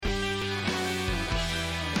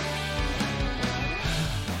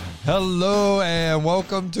Hello and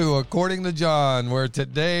welcome to According to John, where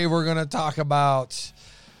today we're going to talk about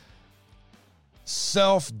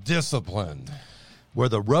self-discipline. Where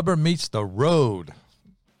the rubber meets the road.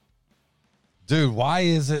 Dude, why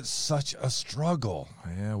is it such a struggle?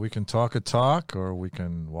 Yeah, we can talk a talk or we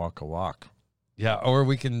can walk a walk. Yeah, or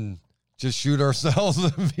we can just shoot ourselves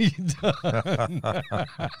and be done.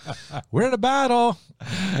 We're in a battle.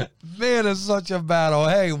 Man, it's such a battle.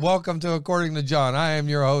 Hey, welcome to According to John. I am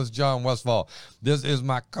your host, John Westfall. This is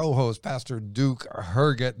my co-host, Pastor Duke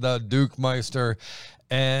Herget, the Duke Meister.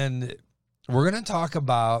 And we're going to talk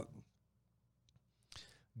about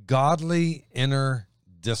godly inner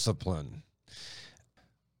discipline.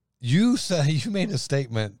 You made a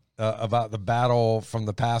statement about the battle from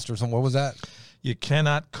the pastors. And what was that? You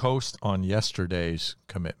cannot coast on yesterday's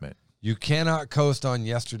commitment. You cannot coast on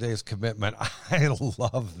yesterday's commitment. I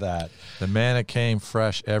love that. The manna came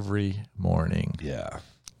fresh every morning. Yeah.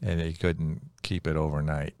 And they couldn't keep it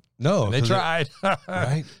overnight. No. And they tried.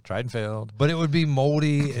 Right? Tried and failed. But it would be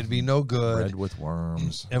moldy. It'd be no good. Bread with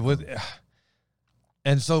worms.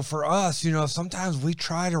 And so for us, sometimes we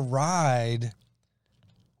try to ride.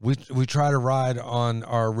 We try to ride on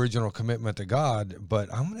our original commitment to God,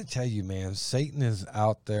 but I'm going to tell you, man, Satan is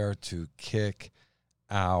out there to kick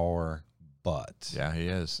our butt. Yeah, he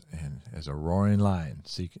is. And as a roaring lion,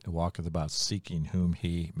 walketh about seeking whom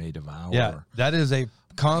he may devour. Yeah, that is a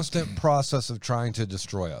constant process of trying to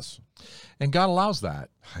destroy us. And God allows that.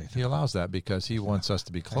 He allows that because he wants us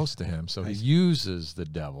to be close to him. So he uses the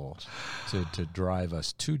devil to drive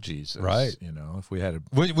us to Jesus. Right. If we had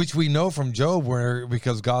which we know from Job,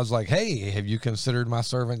 because God's like, hey, have you considered my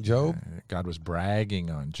servant Job? God was bragging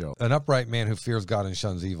on Job. An upright man who fears God and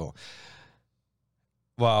shuns evil.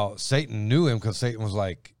 Well, Satan knew him because Satan was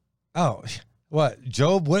like, oh, what?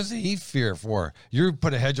 Job, what does he fear for? You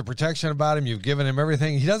put a hedge of protection about him. You've given him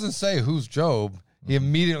everything. He doesn't say who's Job. He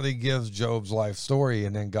immediately gives Job's life story,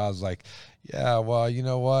 and then God's like, yeah, well, you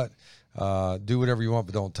know what? Do whatever you want,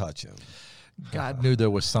 but don't touch him. God knew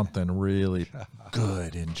there was something really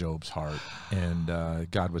good in Job's heart,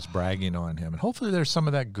 and God was bragging on him. And hopefully there's some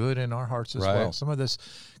of that good in our hearts as well. Some of this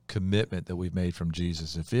commitment that we've made from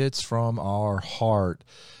Jesus. If it's from our heart,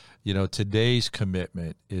 today's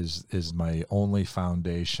commitment is my only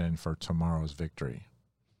foundation for tomorrow's victory.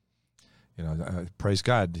 Praise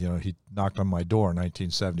God, he knocked on my door in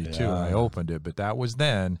 1972 and I opened it, but that was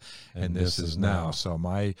then and this is now. So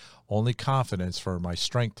my only confidence for my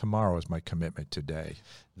strength tomorrow is my commitment today.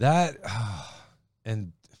 With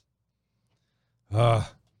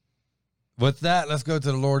that, let's go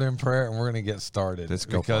to the Lord in prayer and we're going to get started. Let's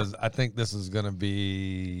go. Because I think this is going to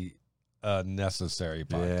be a necessary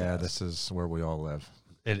podcast. Yeah, this is where we all live.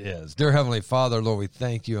 It is. Dear Heavenly Father, Lord, we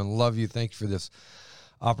thank you and love you. Thank you for this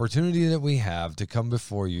opportunity that we have to come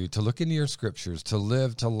before you, to look into your scriptures, to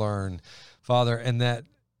live, to learn, Father, and that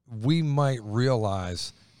we might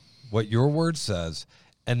realize what your word says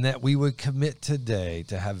and that we would commit today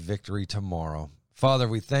to have victory tomorrow. Father,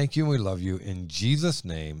 we thank you and we love you. In Jesus'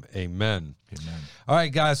 name, amen. Amen. All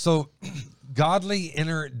right, guys, so godly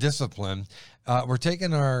inner discipline. We're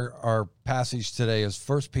taking our passage today is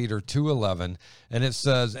 1 Peter 2:11, and it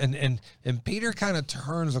says, and Peter kind of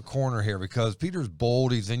turns a corner here because Peter's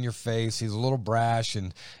bold, he's in your face, he's a little brash,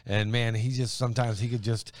 and man, he just sometimes he could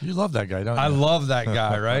just. You love that guy, don't you? I love that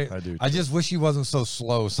guy, right? I do. I just wish he wasn't so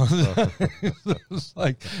slow. It's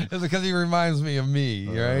because he reminds me of me,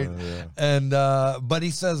 right? Yeah. And but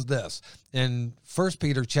he says this in 1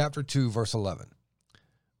 Peter chapter 2, verse 11.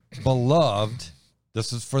 Beloved,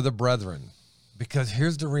 this is for the brethren. Because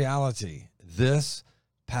here's the reality. This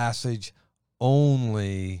passage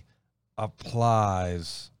only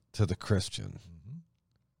applies to the Christian.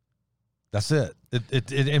 That's it.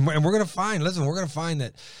 And we're going to find,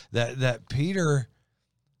 that Peter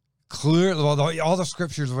clearly, all the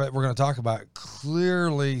scriptures that we're going to talk about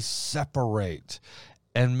clearly separate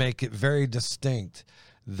and make it very distinct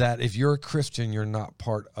that if you're a Christian, you're not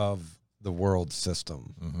part of the world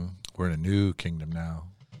system. Mm-hmm. We're in a new kingdom now.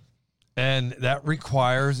 And that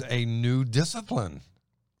requires a new discipline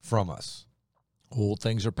from us. Old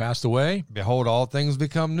things are passed away. Behold, all things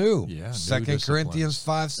become new. Yeah, 2 Corinthians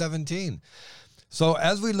 5:17. So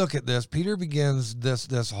as we look at this, Peter begins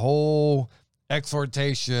this whole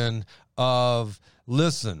exhortation of,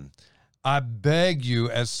 listen, I beg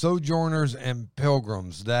you as sojourners and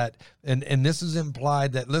pilgrims that, and this is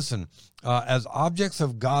implied that, listen, as objects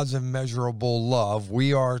of God's immeasurable love,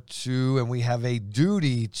 we are to, and we have a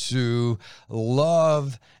duty to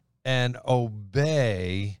love and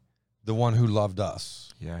obey the one who loved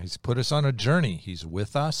us. Yeah, he's put us on a journey. He's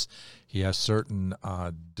with us. He has certain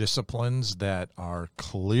disciplines that are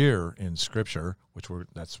clear in Scripture,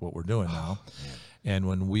 that's what we're doing now. And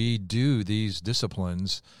when we do these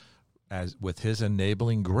disciplines as with his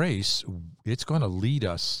enabling grace, it's going to lead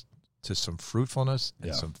us to some fruitfulness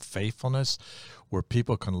and some faithfulness where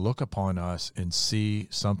people can look upon us and see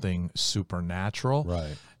something supernatural.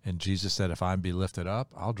 Right. And Jesus said, if I be lifted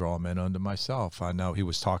up, I'll draw men unto myself. I know he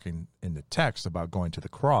was talking in the text about going to the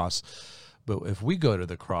cross, but if we go to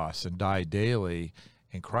the cross and die daily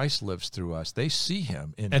and Christ lives through us, they see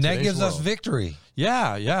him in And that gives world. us victory.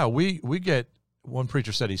 Yeah. We get, one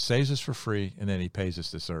preacher said he saves us for free and then he pays us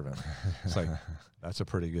to serve him. It's like, that's a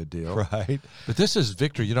pretty good deal. Right. But this is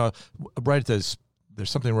victory. You know, right, there's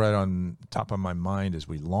something right on top of my mind as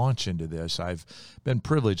we launch into this. I've been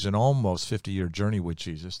privileged in almost 50-year journey with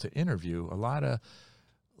Jesus to interview a lot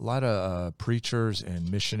of preachers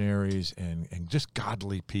and missionaries and just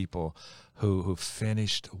godly people who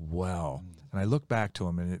finished well. And I look back to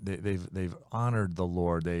them, and they've honored the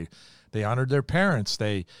Lord. They honored their parents.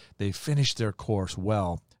 They finished their course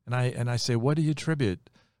well. And I say, what do you attribute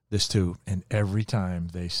this to? And every time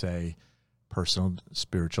they say, personal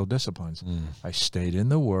spiritual disciplines. I stayed in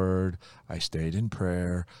the Word. I stayed in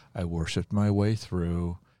prayer. I worshiped my way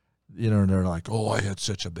through. You know, and they're like, oh, I had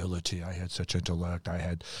such ability. I had such intellect. I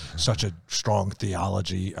had such a strong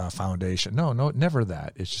theology foundation. No, never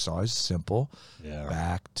that. It's just always simple. Yeah.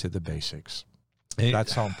 Back to the basics.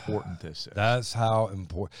 That's how important this is. That's how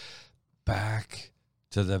important. Back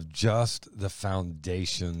to the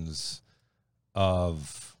foundations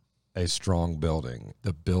of a strong building.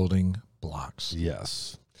 The building blocks.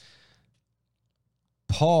 Yes.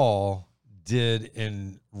 Paul did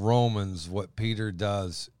in Romans what Peter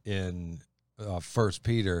does in 1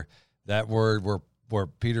 Peter. That word where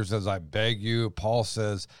Peter says, I beg you. Paul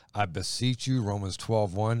says, I beseech you. Romans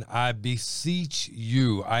 12:1. I beseech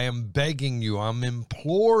you. I am begging you. I'm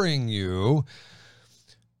imploring you,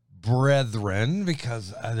 brethren,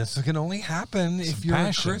 because this can only happen if you're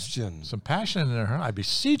a Christian. Some passion in there, huh? I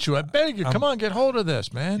beseech you. I beg you. Come on, get hold of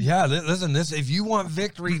this, man. Yeah, listen, if you want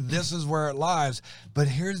victory, this is where it lies. But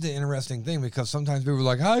here's the interesting thing, because sometimes people are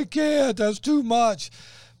like, I can't, that's too much.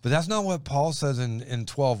 But that's not what Paul says in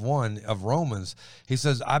 12:1 of Romans. He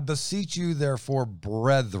says, I beseech you, therefore,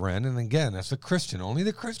 brethren. And again, that's a Christian. Only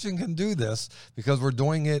the Christian can do this because we're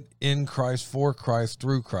doing it in Christ, for Christ,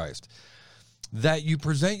 through Christ. That you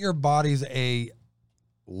present your bodies a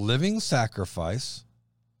living sacrifice.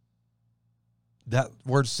 That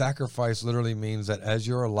word sacrifice literally means that as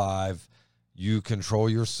you're alive, you control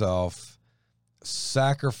yourself,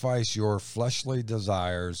 sacrifice your fleshly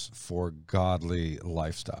desires for godly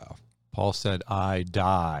lifestyle. Paul said, I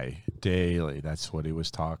die daily. That's what he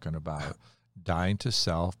was talking about. Dying to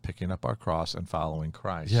self, picking up our cross, and following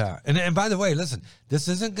Christ. Yeah. And by the way, listen, this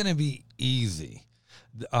isn't going to be easy.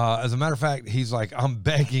 As a matter of fact, he's like, I'm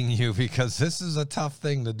begging you, because this is a tough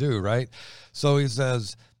thing to do, right? So he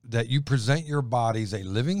says that you present your bodies a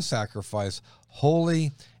living sacrifice,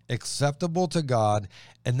 holy, acceptable to God.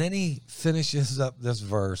 And then he finishes up this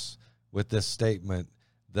verse with this statement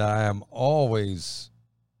that I am always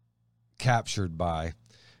captured by,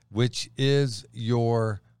 which is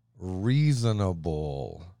your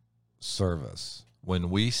reasonable service. When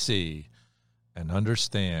we see and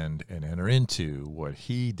understand and enter into what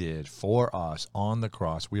he did for us on the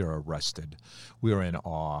cross, we are arrested. We are in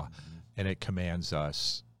awe, and it commands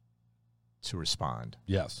us to respond.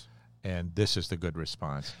 Yes. And this is the good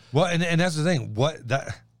response. Well, and that's the thing.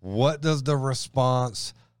 What does the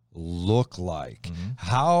response look like?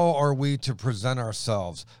 How are we to present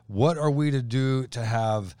ourselves? What are we to do to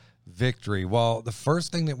have victory? Well, the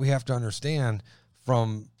first thing that we have to understand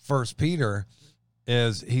from 1 Peter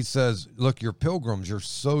is he says, look, you're pilgrims, you're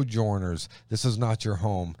sojourners. This is not your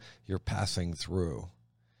home. You're passing through.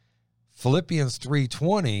 Philippians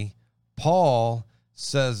 3:20, Paul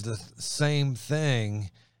says the same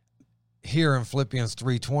thing here in Philippians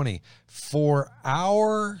 3:20. For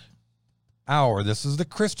our, this is the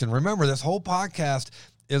Christian. Remember, this whole podcast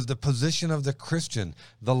is the position of the Christian.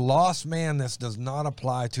 The lost man, this does not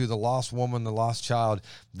apply to the lost woman, the lost child.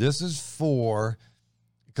 This is for,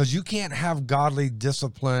 because you can't have godly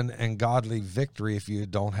discipline and godly victory if you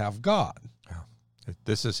don't have God.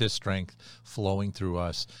 This is his strength flowing through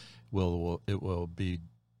us. It will be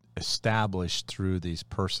established through these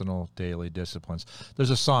personal daily disciplines. There's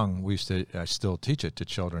a song I still teach it to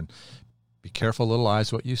children. Be careful, little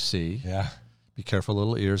eyes, what you see. Yeah. Be careful,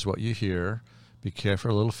 little ears, what you hear. Be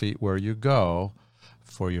careful, little feet, where you go.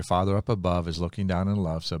 For your Father up above is looking down in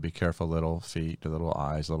love, so be careful, little feet, little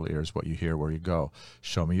eyes, little ears, what you hear, where you go.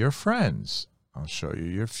 Show me your friends. I'll show you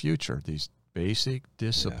your future. These basic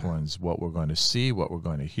disciplines, what we're going to see, what we're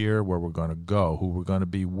going to hear, where we're going to go, who we're going to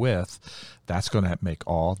be with, that's going to make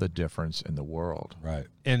all the difference in the world. Right.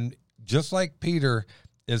 And just like Peter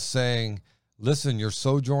is saying, listen, you're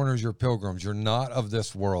sojourners, you're pilgrims, you're not of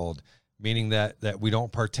this world, meaning that we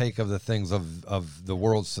don't partake of the things of the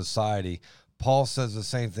world's society. Paul says the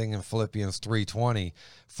same thing in Philippians 3:20.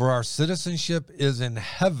 For our citizenship is in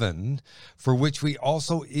heaven, for which we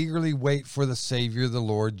also eagerly wait for the Savior, the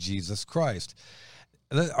Lord Jesus Christ.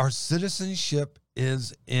 Our citizenship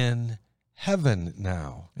is in heaven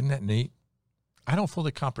now. Isn't that neat? I don't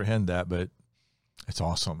fully comprehend that, but it's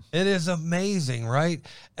awesome. It is amazing, right?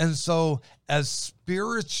 And so as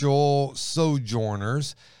spiritual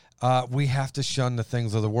sojourners, we have to shun the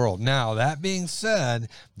things of the world. Now, that being said,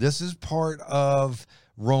 this is part of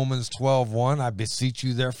Romans 12:1. I beseech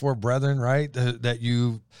you, therefore, brethren, right, that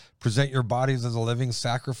you present your bodies as a living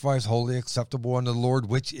sacrifice, wholly acceptable unto the Lord,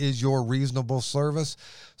 which is your reasonable service.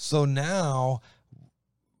 So now,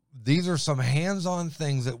 these are some hands-on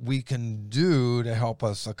things that we can do to help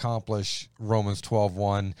us accomplish Romans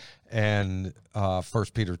 12:1 and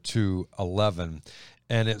 1 Peter 2:11.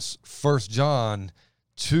 And it's 1 John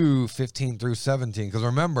 2:15 through 17. Because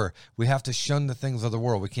remember, we have to shun the things of the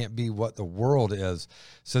world. We can't be what the world is. It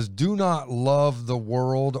says, do not love the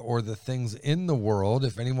world or the things in the world.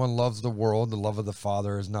 If anyone loves the world, the love of the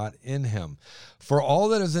Father is not in him. For all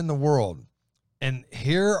that is in the world, and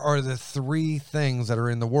here are the three things that are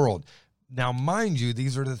in the world. Now, mind you,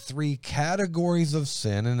 these are the three categories of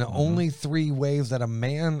sin, and the only three ways that a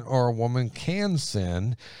man or a woman can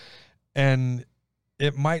sin. And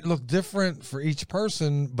it might look different for each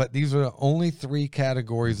person, but these are the only three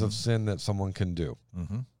categories of sin that someone can do.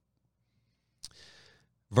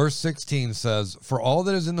 Verse 16 says, for all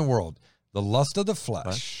that is in the world, the lust of the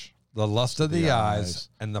flesh, the lust of the eyes,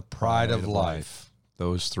 and the pride of life.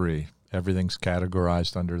 Those three. Everything's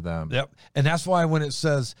categorized under them. Yep. And that's why when it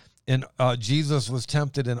says Jesus was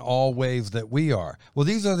tempted in all ways that we are. Well,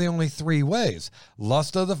 these are the only three ways.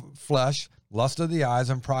 Lust of the flesh, lust of the eyes,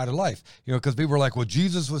 and pride of life. You know, because people were like, well,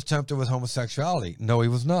 Jesus was tempted with homosexuality. No, he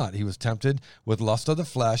was not. He was tempted with lust of the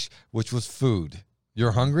flesh, which was food.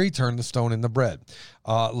 You're hungry, turn the stone into bread.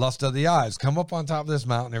 Lust of the eyes, come up on top of this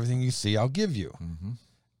mountain, everything you see, I'll give you.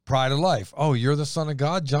 Pride of life. Oh, you're the Son of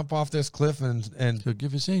God, jump off this cliff and He'll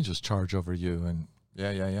give his angels charge over you. And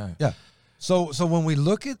yeah. So when we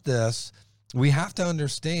look at this, we have to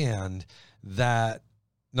understand that,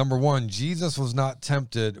 number one, Jesus was not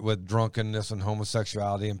tempted with drunkenness and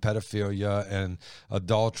homosexuality and pedophilia and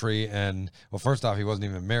adultery. And, well, first off, he wasn't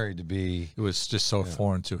even married to be. It was just so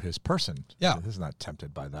foreign to his person. Yeah. He's not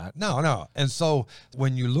tempted by that. No. And so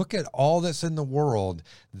when you look at all that's in the world,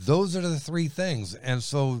 those are the three things. And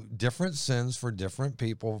so different sins for different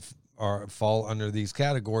people fall under these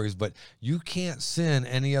categories, but you can't sin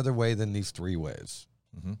any other way than these three ways.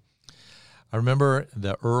 I remember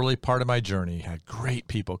the early part of my journey had great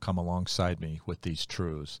people come alongside me with these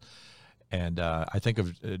truths. And I think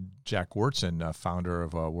of Jack Wurtson, founder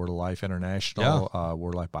of Word of Life International,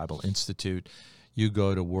 Word of Life Bible Institute. You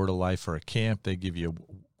go to Word of Life for a camp, they give you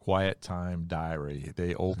a quiet time diary.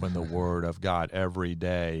 They open the Word of God every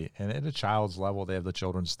day. And at a child's level, they have the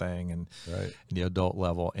children's thing, and the adult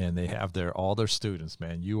level, and they have all their students,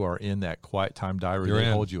 man. You are in that quiet time diary. They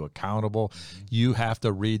hold you accountable. You have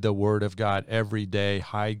to read the Word of God every day,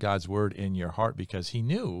 hide God's Word in your heart, because he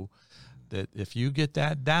knew that if you get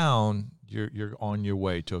that down, you're on your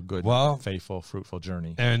way to a good, faithful, fruitful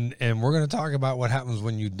journey. And we're going to talk about what happens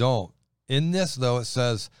when you don't. In this, though, it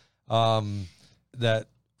says that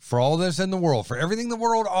for all this in the world, for everything the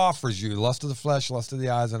world offers you, lust of the flesh, lust of the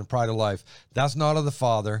eyes, and the pride of life, that's not of the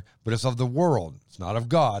Father, but it's of the world. It's not of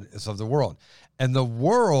God, it's of the world. And the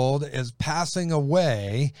world is passing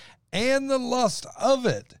away, and the lust of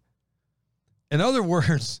it. In other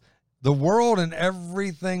words, the world and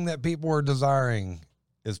everything that people are desiring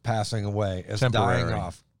is passing away. It's dying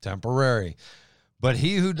off. Temporary. But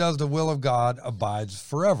he who does the will of God abides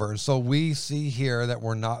forever. And so we see here that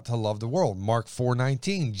we're not to love the world. Mark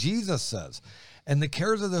 4:19, Jesus says, and the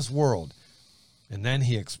cares of this world. And then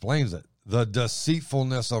he explains it. The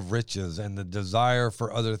deceitfulness of riches and the desire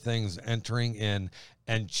for other things entering in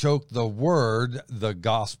and choke the word, the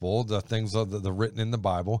gospel, the things of the written in the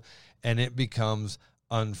Bible, and it becomes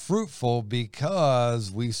unfruitful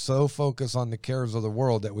because we so focus on the cares of the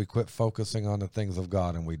world that we quit focusing on the things of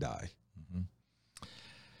God and we die.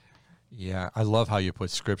 Yeah, I love how you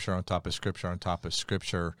put scripture on top of scripture on top of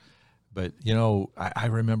scripture. But, I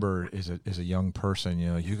remember as a young person,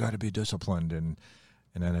 you got to be disciplined. And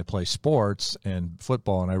then I play sports and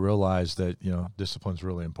football, and I realized that, discipline's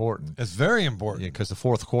really important. It's very important. Because the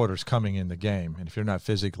fourth quarter is coming in the game. And if you're not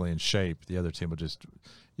physically in shape, the other team will just –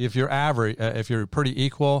 if you're average, if you're pretty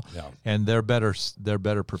equal and they're better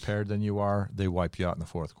prepared than you are, they wipe you out in the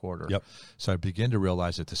fourth quarter. Yep. So I begin to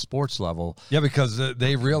realize at the sports level. Yeah, because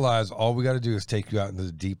they realize all we got to do is take you out into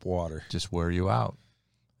the deep water. Just wear you out,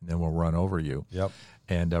 and then we'll run over you. Yep.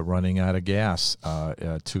 And running out of gas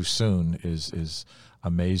too soon is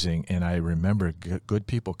amazing. And I remember good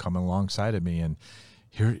people coming alongside of me and,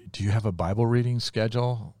 here, do you have a Bible reading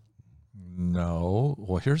schedule? No.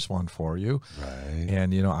 Well, here's one for you. Right.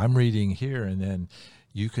 And I'm reading here, and then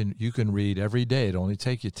you can read every day. It only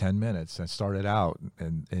take you 10 minutes. I started out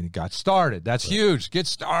and got started. That's huge. Get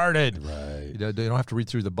started. Right. You don't have to read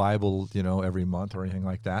through the Bible, every month or anything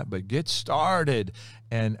like that, but get started.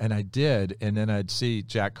 And I did. And then I'd see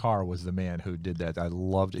Jack Carr was the man who did that. I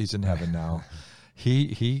loved. He's in heaven now.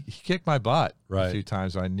 He kicked my butt a few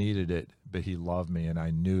times. I needed it, but he loved me, and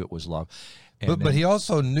I knew it was love. But he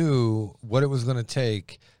also knew what it was going to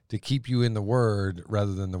take to keep you in the Word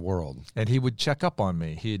rather than the world. And he would check up on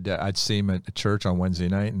me. I'd see him at church on Wednesday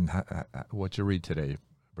night, and what you read today,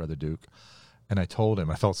 Brother Duke? And I told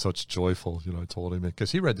him. I felt such joyful, I told him,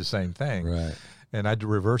 because he read the same thing. Right. And I'd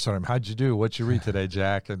reverse on him. How'd you do? What'd you read today,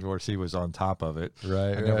 Jack? And of course, he was on top of it.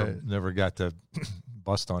 Right. I never got to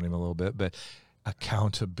bust on him a little bit, but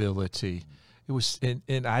accountability. It was,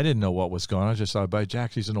 and I didn't know what was going on. I just thought, but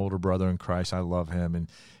Jack, he's an older brother in Christ. I love him, and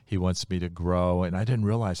he wants me to grow. And I didn't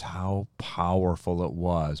realize how powerful it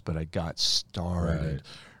was, but I got started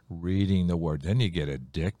reading the Word. Then you get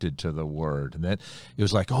addicted to the Word. And then it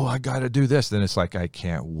was like, oh, I got to do this. Then it's like, I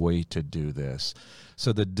can't wait to do this.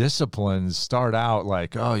 So the disciplines start out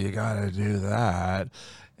like, oh, you got to do that.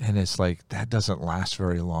 And it's like that doesn't last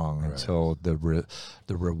very long until the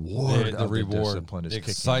reward of the discipline is the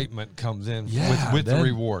kicking. Excitement comes in with then, the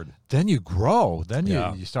reward. Then you grow. Then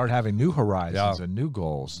you start having new horizons and new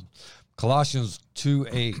goals. Colossians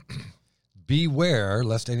 2:8. Beware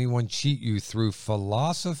lest anyone cheat you through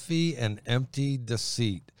philosophy and empty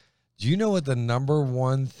deceit. Do you know what the number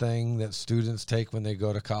one thing that students take when they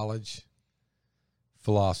go to college?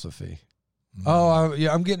 Philosophy. Oh,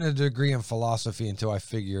 I'm getting a degree in philosophy until I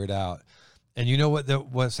figure it out. And you know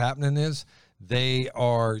what's happening is they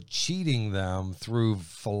are cheating them through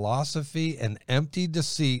philosophy and empty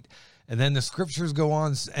deceit. And then the scriptures go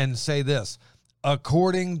on and say this,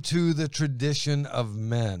 according to the tradition of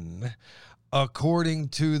men, according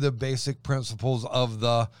to the basic principles of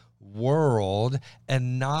the world,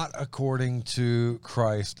 and not according to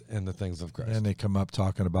Christ and the things of Christ. And they come up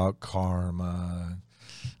talking about karma,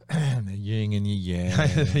 the yin and the yang.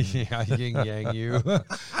 Yeah, yin yang you.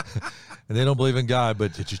 And they don't believe in God,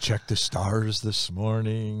 but did you check the stars this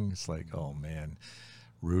morning? It's like, oh man,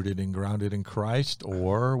 rooted and grounded in Christ,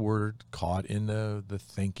 or we're caught in the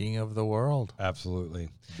thinking of the world. Absolutely.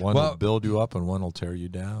 One will build you up and one will tear you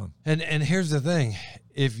down. And here's the thing.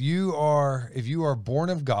 If you are born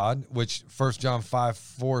of God, which 1 John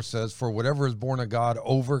 5:4 says, for whatever is born of God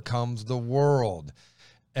overcomes the world.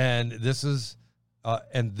 And this is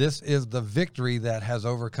the victory that has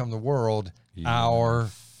overcome the world. Our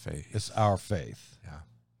faith. It's our faith. Yeah.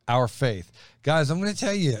 Our faith. Guys, I'm going to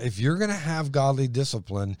tell you, if you're going to have godly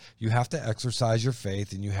discipline, you have to exercise your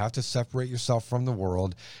faith and you have to separate yourself from the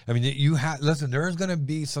world. I mean, listen, there's going to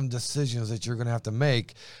be some decisions that you're going to have to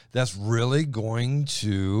make that's really going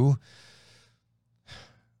to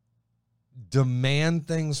demand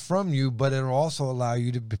things from you, but it'll also allow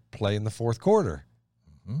you to play in the fourth quarter.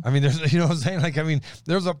 I mean, there's, you know what I'm saying? Like, I mean,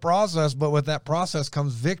 there's a process, but with that process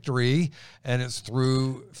comes victory, and it's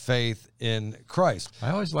through faith in Christ.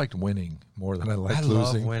 I always liked winning more than I liked losing.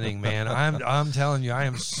 losing. I love winning, man. I'm telling you, I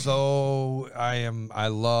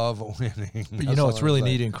love winning. But you know, it's really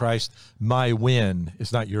neat in Christ. My win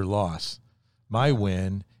is not your loss. My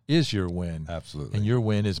win is your win. Absolutely. And your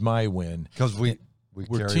win is my win. Because we're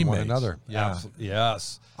carry teammates. one another. Yeah.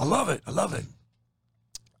 Yes. I love it. I love it.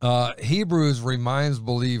 Hebrews reminds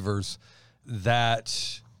believers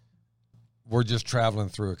that we're just traveling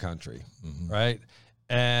through a country, right?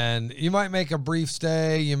 And you might make a brief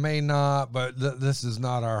stay, you may not, but this is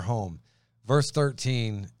not our home. Verse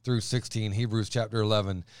 13 through 16, Hebrews chapter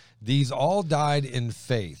 11, these all died in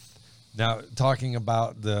faith. Now, talking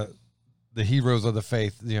about the the heroes of the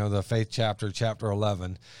faith, the faith chapter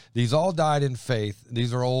 11. These all died in faith.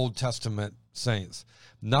 These are Old Testament saints,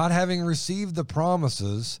 not having received the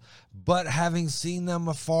promises, but having seen them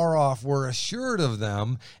afar off, were assured of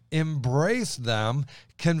them, embraced them,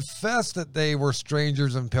 confessed that they were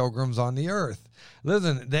strangers and pilgrims on the earth.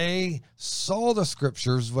 Listen, they saw the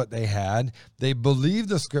scriptures, what they had. They believed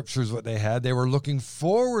the scriptures, what they had. They were looking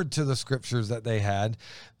forward to the scriptures that they had,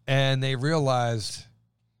 and they realized,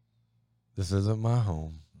 this isn't my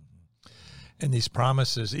home. And these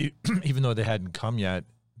promises, even though they hadn't come yet,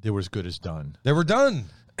 they were as good as done. They were done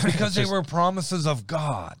because they were promises of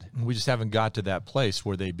God. We just haven't got to that place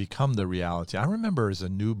where they become the reality. I remember as a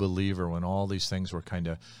new believer when all these things were kind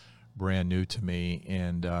of brand new to me,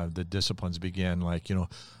 and the disciplines began, like,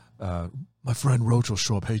 my friend Roach will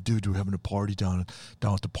show up. Hey, dude, we're having a party down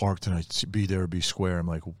at the park tonight. Be there, be square. I'm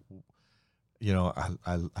like,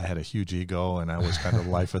 I had a huge ego, and I was kind of the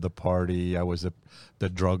life of the party. I was the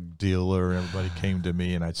drug dealer. Everybody came to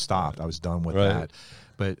me, and I'd stopped. I was done with that.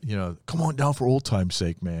 But, come on down for old time's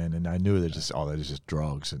sake, man. And I knew that that is just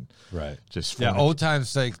drugs and just old time's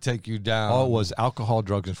sake take you down. All it was alcohol,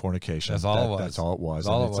 drugs, and fornication. That's all it was. That's all it was.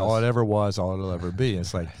 That's all it ever was. All it'll ever be.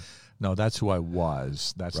 It's like, no, that's who I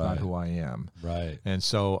was. That's not who I am. Right. And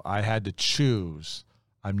so I had to choose.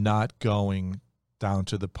 I'm not going down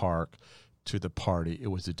to the park to the party. It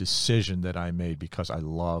was a decision that I made because I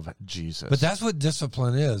love Jesus. But that's what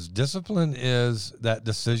discipline is. Discipline is that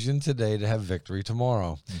decision today to have victory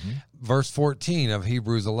tomorrow. Mm-hmm. Verse 14 of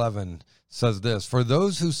Hebrews 11 says this: for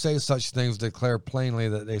those who say such things declare plainly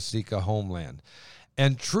that they seek a homeland.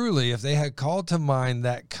 And truly, if they had called to mind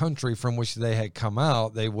that country from which they had come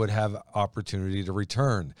out, they would have opportunity to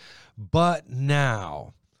return. But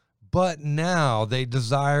now they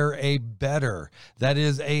desire a better, that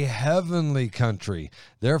is, a heavenly country.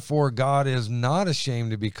 Therefore, God is not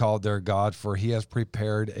ashamed to be called their God, for he has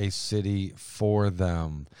prepared a city for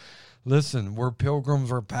them. Listen, we're pilgrims,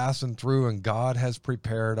 we're passing through, and God has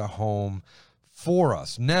prepared a home for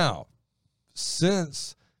us. Now,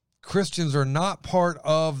 since Christians are not part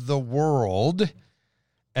of the world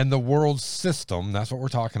and the world system, that's what we're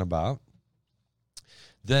talking about,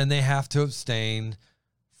 then they have to abstain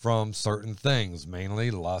from certain things, mainly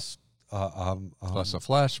lust, lust of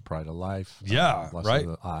flesh, pride of life, lust of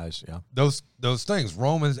the eyes, those things.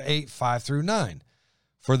 Romans 8:5-9.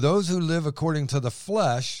 For those who live according to the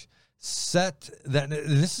flesh, this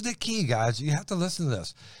is the key, guys. You have to listen to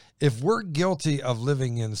this. If we're guilty of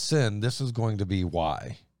living in sin, this is going to be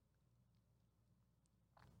why.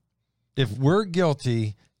 If we're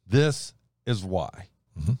guilty, this is why.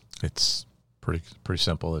 Mm-hmm. It's pretty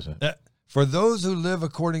simple, isn't it? For those who live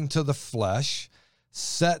according to the flesh,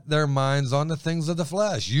 set their minds on the things of the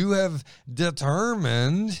flesh. You have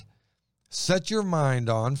determined, set your mind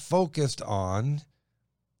on, focused on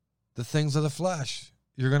the things of the flesh.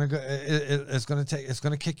 You're going to go, it's going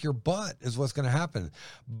to kick your butt is what's going to happen.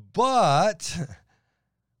 But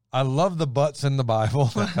I love the buts in the Bible.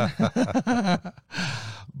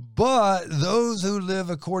 But those who live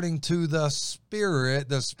according to the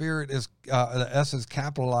Spirit is, the S is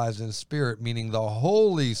capitalized in Spirit, meaning the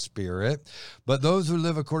Holy Spirit. But those who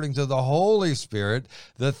live according to the Holy Spirit,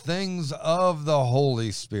 the things of the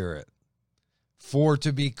Holy Spirit. For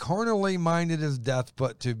to be carnally minded is death,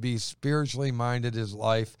 but to be spiritually minded is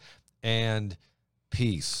life and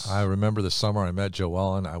peace. I remember the summer I met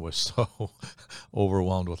Joellen. I was so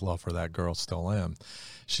overwhelmed with love for that girl, still am.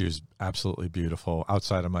 She was absolutely beautiful.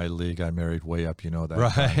 Outside of my league, I married way up, that.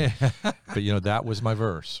 Right. But, that was my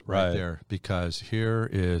verse right there, because here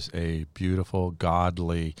is a beautiful,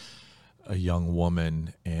 godly young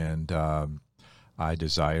woman, and I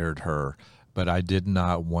desired her. But I did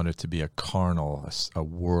not want it to be a carnal, a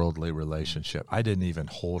worldly relationship. I didn't even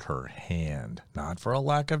hold her hand, not for a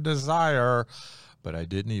lack of desire, but I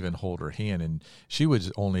didn't even hold her hand. And she was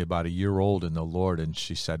only about a year old in the Lord, and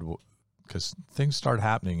she said, because things start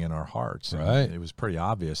happening in our hearts. Right. It was pretty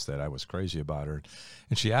obvious that I was crazy about her.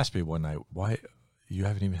 And she asked me one night, why you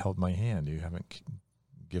haven't even held my hand? You haven't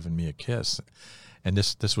given me a kiss. And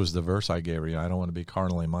this was the verse I gave her. I don't want to be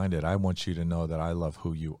carnally minded. I want you to know that I love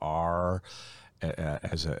who you are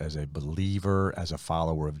as a believer, as a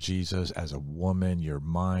follower of Jesus, as a woman, your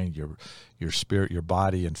mind, your spirit, your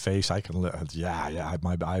body and face. I can live.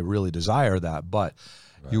 I really desire that. But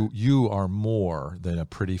you are more than a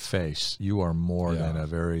pretty face. You are more than a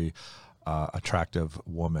very attractive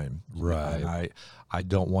woman. Right. I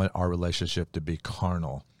don't want our relationship to be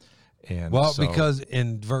carnal. And because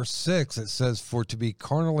in verse 6 it says, for to be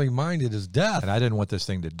carnally minded is death. And I didn't want this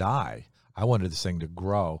thing to die. I wanted this thing to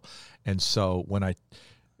grow. And so when I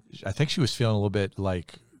think she was feeling a little bit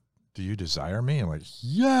like do you desire me? I'm like,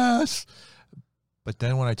 yes. But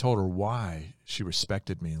then when I told her why, she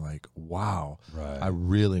respected me. Like, wow, Right. I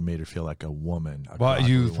really made her feel like a woman. Well,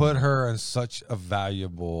 you put her in such a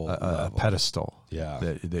valuable a pedestal. Yeah.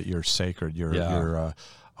 That you're sacred. You're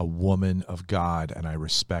a woman of God, and I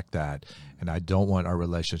respect that. And I don't want our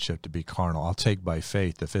relationship to be carnal. I'll take by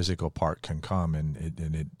faith. The physical part can come, and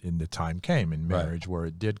the time came in marriage where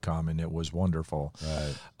it did come, and it was wonderful.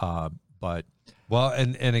 Right. But well,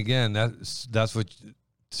 and again, that's what.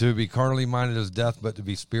 To be carnally minded is death, but to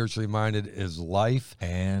be spiritually minded is life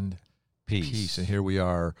and peace. And here we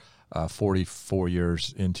are, 44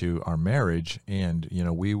 years into our marriage, and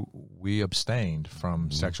we abstained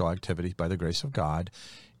from sexual activity by the grace of God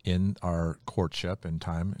in our courtship and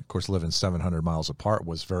time. Of course, living 700 miles apart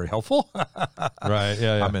was very helpful. Right.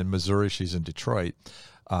 Yeah. I'm in Missouri; she's in Detroit,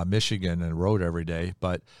 Michigan, and rode every day,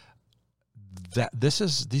 but.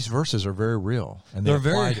 These verses are very real, and they're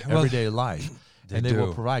apply to everyday life. And they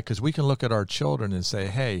will provide, because we can look at our children and say,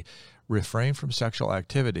 hey, refrain from sexual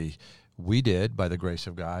activity. We did by the grace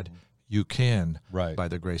of God. You can by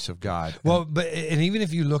the grace of God. Well, and even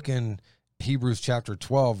if you look in Hebrews chapter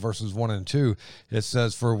 12, verses 1 and 2, it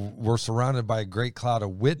says, for we're surrounded by a great cloud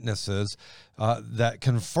of witnesses that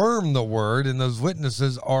confirm the word, and those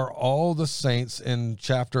witnesses are all the saints in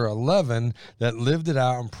chapter 11 that lived it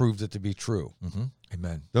out and proved it to be true. Mm-hmm.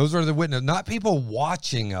 Amen. Those are the witnesses, not people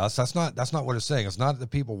watching us. That's not what it's saying. It's not the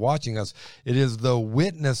people watching us. It is the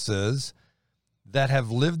witnesses that have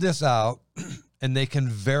lived this out, and they can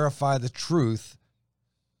verify the truth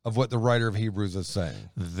of what the writer of Hebrews is saying.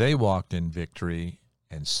 They walked in victory,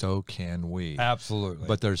 and so can we. Absolutely.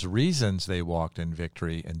 But there's reasons they walked in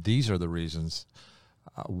victory, and these are the reasons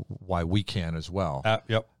why we can as well.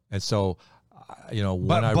 Yep. And so,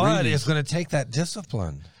 but it's going to take that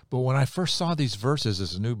discipline. But when I first saw these verses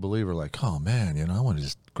as a new believer, like, oh man, I want to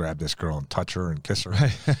just grab this girl and touch her and kiss her,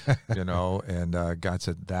 and God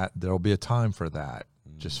said that there'll be a time for that.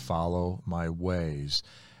 Just follow my ways.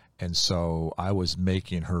 And so I was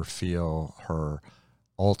making her feel her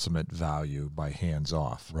ultimate value by hands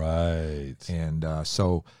off. Right. And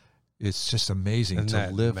so it's just amazing to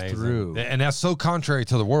live through. And that's so contrary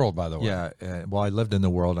to the world, by the way. Yeah. Well, I lived in the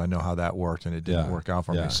world. I know how that worked, and it didn't work out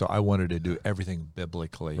for me. So I wanted to do everything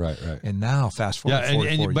biblically. Right. And now, fast forward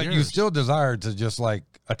 44 but years. you still desired to just like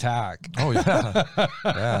attack. Oh, yeah.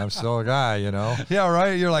 Yeah, I'm still a guy, Yeah,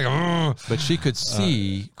 right? You're like, But she could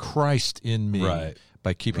see Christ in me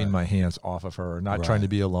by keeping my hands off of her, not trying to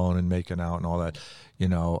be alone and making out and all that.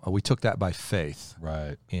 We took that by faith.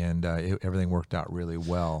 Right. And everything worked out really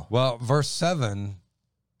well. Well, verse 7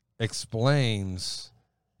 explains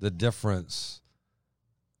the difference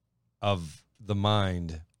of the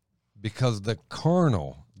mind, because the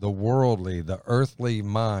carnal, the worldly, the earthly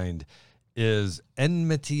mind is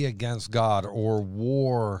enmity against God, or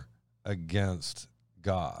war against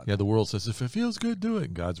God. Yeah, the world says, if it feels good, do it.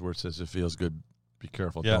 And God's word says, if it feels good, be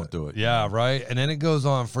careful, don't do it. Yeah, right. And then it goes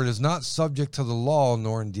on, for it is not subject to the law,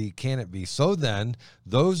 nor indeed can it be. So then,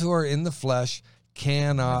 those who are in the flesh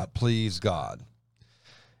cannot please God.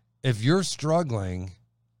 If you're struggling,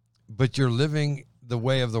 but you're living the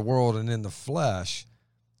way of the world and in the flesh,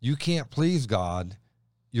 you can't please God.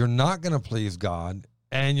 You're not going to please God,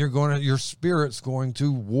 and your spirit's going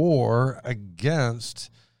to war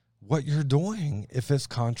against what you're doing if it's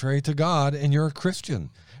contrary to God and you're a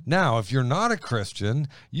Christian. Now, if you're not a Christian,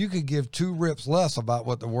 you could give two rips less about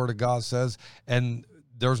what the Word of God says, and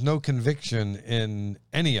there's no conviction in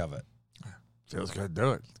any of it. Feels good,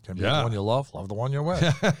 do it. Can be the one you love the one you're with.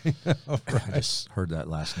 Right. I just heard that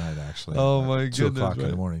last night, actually. Oh, my goodness. 2 o'clock in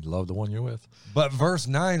the morning. Love the one you're with. But verse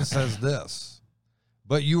 9 says this,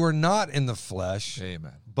 but you are not in the flesh,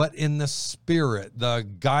 Amen, but in the Spirit, the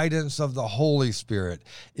guidance of the Holy Spirit.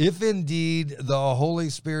 If indeed the Holy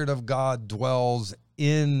Spirit of God dwells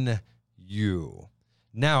in you.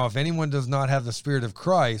 Now, if anyone does not have the Spirit of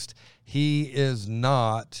Christ, he is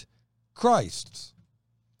not Christ's.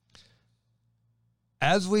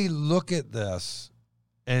 As we look at this,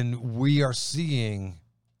 and we are seeing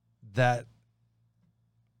that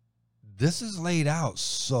this is laid out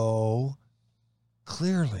so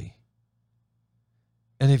clearly.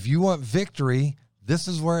 And if you want victory, this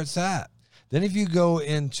is where it's at. Then if you go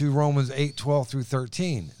into Romans 8:12 through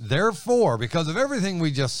 13, therefore, because of everything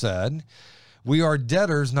we just said, we are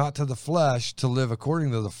debtors not to the flesh to live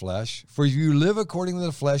according to the flesh. For if you live according to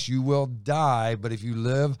the flesh, you will die. But if you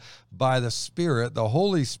live by the Spirit, the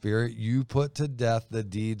Holy Spirit, you put to death the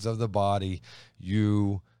deeds of the body,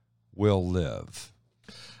 you will live.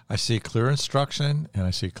 I see clear instruction and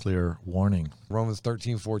I see clear warning. Romans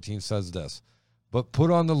 13:14 says this, but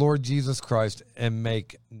put on the Lord Jesus Christ and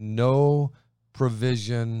make no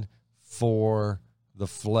provision for the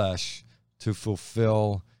flesh to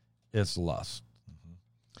fulfill its lust.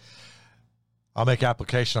 I'll make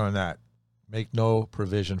application on that. Make no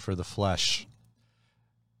provision for the flesh.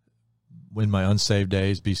 In my unsaved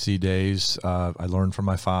days, BC days, I learned from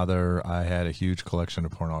my father. I had a huge collection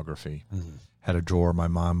of pornography. Had a drawer. My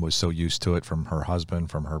mom was so used to it from her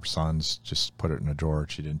husband, from her sons, just put it in a drawer.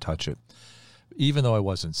 She didn't touch it. Even though I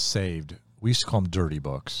wasn't saved, we used to call them dirty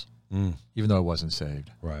books, even though I wasn't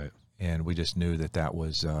saved. Right. And we just knew that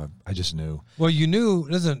was, I just knew. Well, you knew,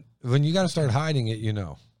 when you got to start hiding it, you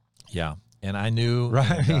know. Yeah. And I knew,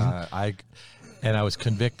 right? And I was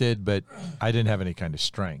convicted, but I didn't have any kind of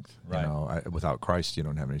strength. Right. You know, without Christ, you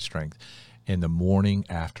don't have any strength. In the morning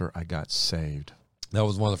after I got saved, that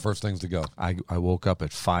was one of the first things to go. I woke up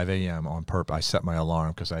at 5 a.m. on purpose. I set my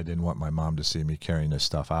alarm because I didn't want my mom to see me carrying this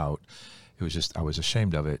stuff out. It was just, I was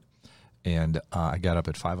ashamed of it. And I got up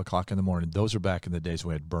at 5 o'clock in the morning. Those are back in the days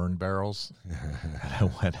we had burn barrels. And I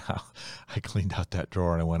went out, I cleaned out that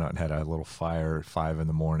drawer, and I went out and had a little fire at 5 in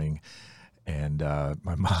the morning. And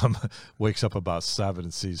my mom wakes up about 7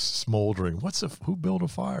 and sees smoldering. Who built a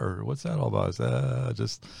fire? What's that all about? I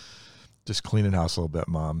said, just cleaning house a little bit,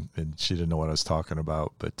 Mom. And she didn't know what I was talking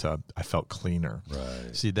about, but I felt cleaner.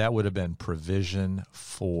 Right. See, that would have been provision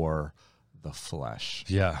for the flesh.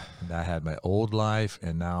 Yeah. And I had my old life,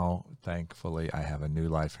 and now, thankfully, I have a new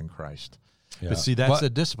life in Christ. Yeah. But see, that's a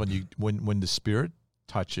discipline. When the Spirit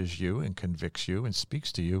touches you and convicts you and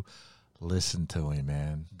speaks to you, listen to him,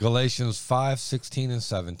 man. Galatians 5:16 and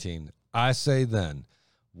 17. I say then,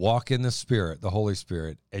 walk in the Spirit, the Holy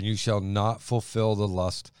Spirit, and you shall not fulfill the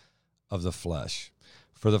lust of the flesh.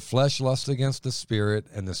 For the flesh lusts against the Spirit,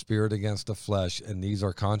 and the Spirit against the flesh, and these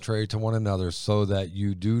are contrary to one another, so that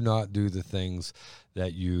you do not do the things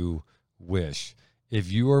that you wish.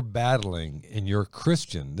 If you are battling and you're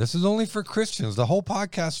Christian, this is only for Christians. The whole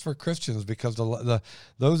podcast is for Christians, because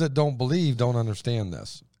those that don't believe don't understand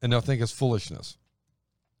this, and they'll think it's foolishness.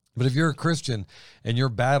 But if you're a Christian and you're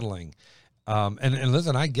battling, and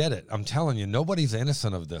listen, I get it. I'm telling you, nobody's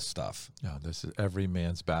innocent of this stuff. No, this is every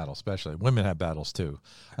man's battle, especially women have battles too.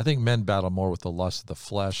 I think men battle more with the lust of the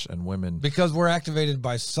flesh, and women, because we're activated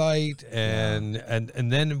by sight, and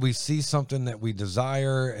then we see something that we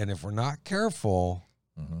desire, and if we're not careful.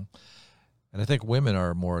 And I think women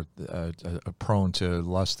are more prone to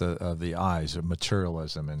lust of the eyes, of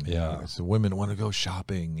materialism, and you know, it's the women want to go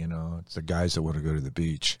shopping. You know, it's the guys that want to go to the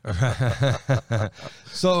beach.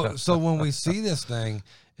 So when we see this thing,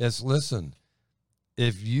 it's, listen,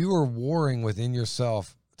 if you are warring within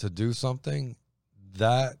yourself to do something,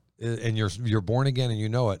 and you're born again and you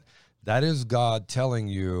know it, that is God telling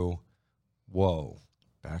you, whoa,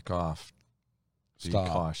 back off. Stop.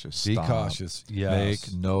 Be cautious. Be Stop. cautious. Yes.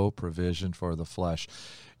 Make no provision for the flesh.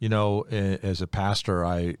 You know, as a pastor,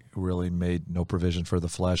 I really made no provision for the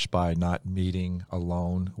flesh by not meeting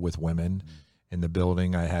alone with women. In the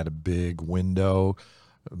building, I had a big window.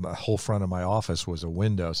 The whole front of my office was a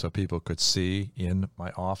window so people could see in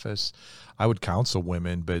my office. I would counsel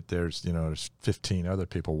women, but there's 15 other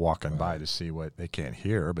people walking by to see what they can't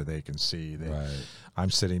hear, but they can see.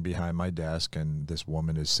 I'm sitting behind my desk, and this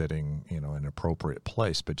woman is sitting, in an appropriate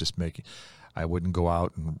place, but I wouldn't go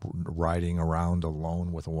out and riding around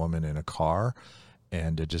alone with a woman in a car,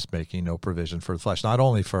 and just making no provision for the flesh, not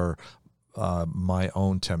only for my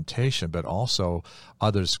own temptation, but also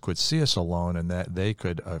others could see us alone, and that they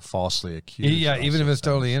could falsely accuse. Yeah, even if it's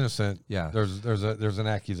totally innocent. Yeah, there's an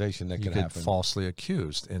accusation that can happen. Falsely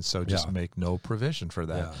accused, and so just make no provision for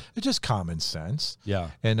that. Yeah. It's just common sense.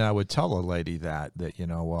 Yeah, and I would tell a lady that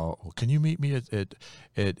well, can you meet me at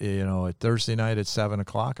Thursday night at 7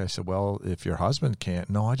 o'clock? I said, well, if your husband can't,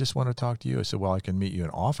 no, I just want to talk to you. I said, well, I can meet you in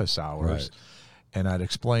office hours, and I'd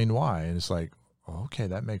explain why, and it's like, okay,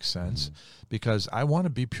 that makes sense, because I want to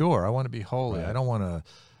be pure. I want to be holy. Right. I don't want to.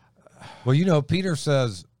 Well, Peter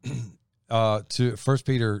says to 1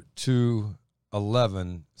 Peter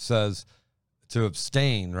 2:11 says to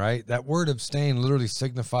abstain, right? That word abstain literally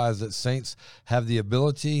signifies that saints have the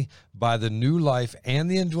ability by the new life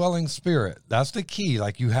and the indwelling Spirit. That's the key.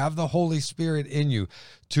 Like, you have the Holy Spirit in you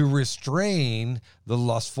to restrain the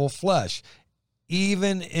lustful flesh,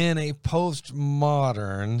 even in a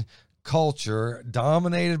postmodern culture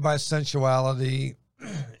dominated by sensuality,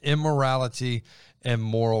 immorality, and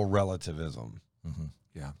moral relativism.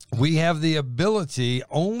 Yeah, we have the ability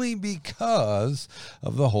only because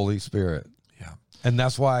of the Holy Spirit. Yeah, And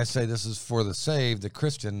that's why I say this is for the saved, the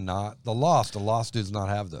Christian, not the lost. The lost does not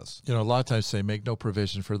have this. A lot of times say make no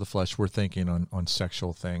provision for the flesh. We're thinking on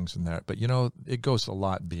sexual things and that, but it goes a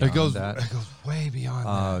lot beyond that. It goes way beyond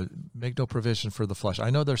that. Make no provision for the flesh. I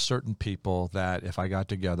know there's certain people that if I got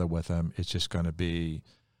together with them, it's just going to be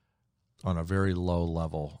on a very low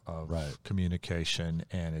level of communication,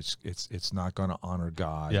 and it's not going to honor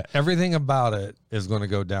God. Yeah, everything about it is going to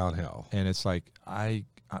go downhill. And it's like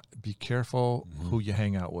be careful who you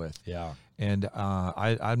hang out with. Yeah, and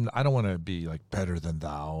I don't want to be like better than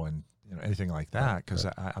thou and anything like that, because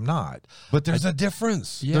I'm not. But there's a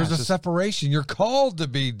difference. Yeah, there's a separation. You're called to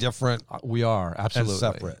be different. We are absolutely and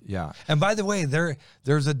separate. Yeah. And by the way,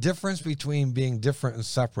 there's a difference between being different and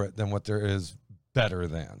separate than what there is better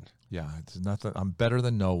than. Yeah, it's nothing. I'm better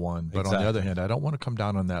than no one. But on the other hand, I don't want to come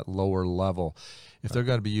down on that lower level. If they're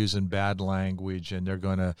going to be using bad language and they're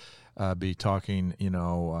going to be talking,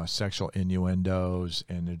 sexual innuendos,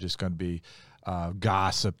 and they're just going to be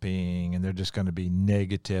gossiping, and they're just going to be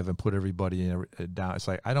negative and put everybody down. It's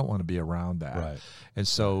like, I don't want to be around that. Right. And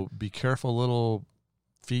so be careful, little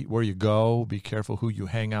feet, where you go. Be careful who you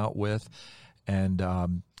hang out with. And,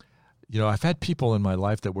 I've had people in my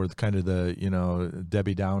life that were kind of the,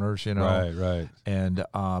 Debbie Downers, Right.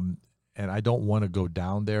 And I don't want to go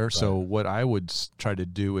down there. Right. So what I would try to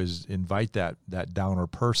do is invite that downer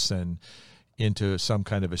person into some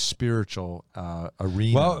kind of a spiritual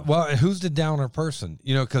arena. Well, who's the downer person?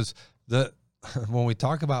 Because when we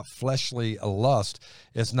talk about fleshly lust,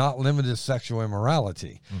 it's not limited to sexual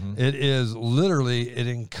immorality. Mm-hmm. It is literally, it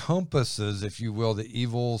encompasses, if you will, the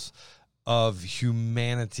evils of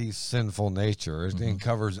humanity's sinful nature. It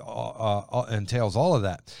entails all of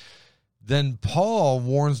that. Then Paul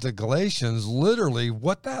warns the Galatians literally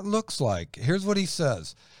what that looks like. Here's what he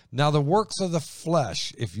says. Now, the works of the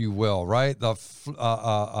flesh, if you will, right? The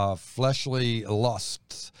fleshly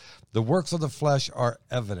lusts. The works of the flesh are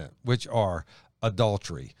evident, which are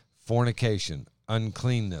adultery, fornication,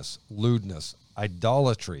 uncleanness, lewdness,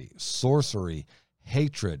 idolatry, sorcery,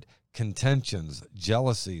 hatred, contentions,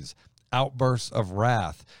 jealousies, outbursts of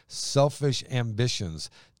wrath, selfish ambitions,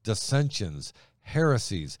 dissensions,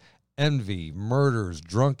 heresies, envy, murders,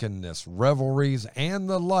 drunkenness, revelries, and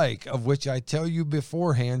the like, of which I tell you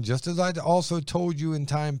beforehand, just as I also told you in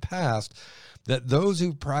time past, that those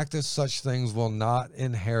who practice such things will not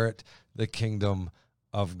inherit the kingdom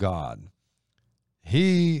of God.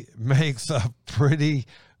 He makes a pretty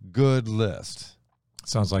good list.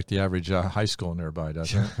 Sounds like the average high school nearby,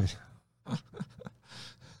 doesn't it?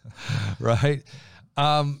 Right?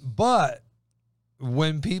 But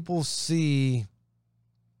when people see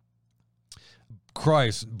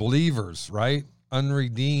Christ, believers, right?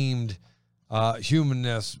 Unredeemed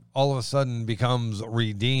humanness all of a sudden becomes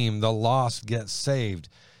redeemed. The lost gets saved.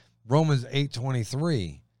 Romans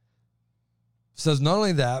 8:23 says not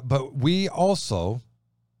only that, but we also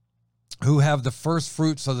who have the first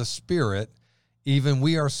fruits of the Spirit, even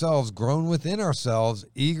we ourselves groan within ourselves,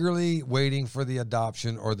 eagerly waiting for the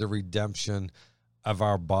adoption or the redemption of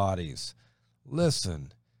our bodies.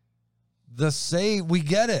 Listen, we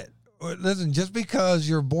get it. Listen, just because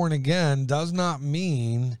you're born again does not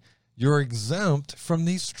mean you're exempt from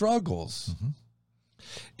these struggles. Mm-hmm.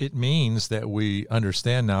 It means that we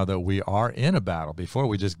understand now that we are in a battle. Before,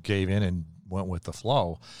 we just gave in and went with the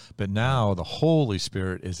flow, but now the Holy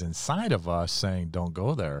Spirit is inside of us saying, don't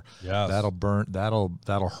go there. Yes.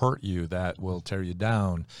 That'll hurt you. That will tear you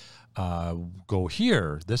down. Go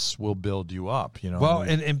here. This will build you up. Well,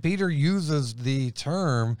 and Peter uses the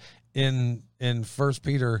term in 1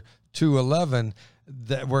 Peter 2:11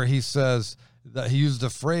 that where he says that he used the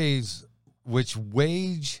phrase which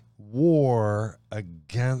wage war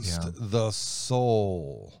against the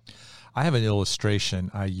soul. I have an illustration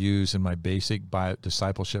I use in my basic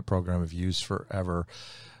discipleship program I've used forever.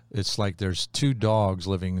 It's like there's two dogs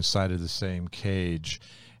living inside of the same cage,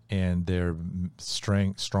 and they're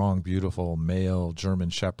strong, beautiful male German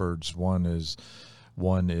shepherds. One is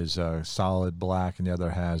solid black, and the other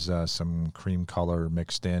has some cream color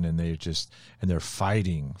mixed in, and they're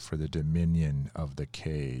fighting for the dominion of the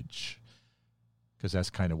cage. Because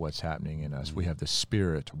that's kind of what's happening in us. We have the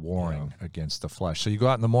Spirit warring against the flesh. So you go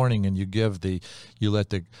out in the morning and you let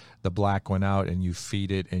the black one out, and you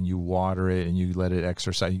feed it and you water it and you let it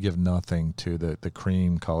exercise. You give nothing to the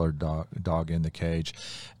cream-colored dog in the cage.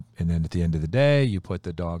 And then at the end of the day, you put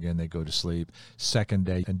the dog in, they go to sleep. Second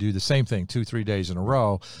day, and do the same thing 2-3 days in a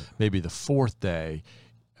row. Maybe the fourth day,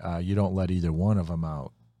 you don't let either one of them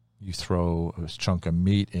out. You throw a chunk of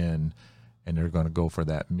meat in, and they're going to go for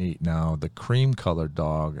that meat. Now, the cream-colored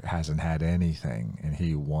dog hasn't had anything, and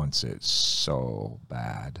he wants it so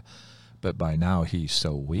bad. but by now he's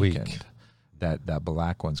so weakened that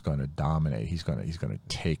black one's going to dominate. He's going to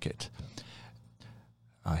take it.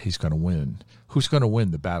 He's going to win. Who's going to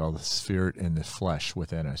win the battle of the spirit and the flesh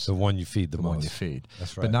within us? The one you feed the most. One you feed.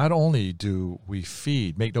 That's right. But not only do we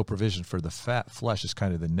feed, make no provision for the flesh is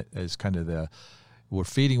kind of the we're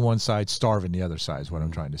feeding one side, starving the other side is what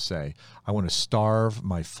I'm trying to say. I want to starve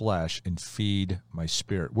my flesh and feed my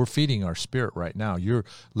spirit. We're feeding our spirit right now. Your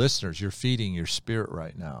listeners, you're feeding your spirit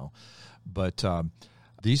right now. But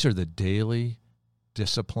these are the daily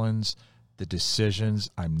disciplines, the decisions.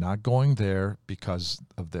 I'm not going there because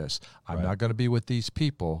of this. I'm not going to be with these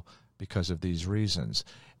people because of these reasons.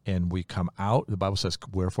 And we come out, the Bible says,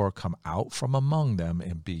 wherefore come out from among them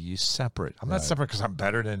and be ye separate. I'm not separate because I'm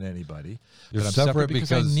better than anybody. You're but I'm separate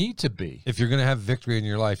because I need to be. If you're going to have victory in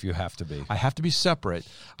your life, you have to be. I have to be separate.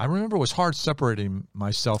 I remember it was hard separating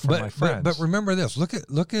myself from my friends. But remember this. Look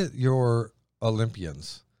at your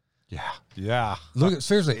Olympians. Yeah. Look at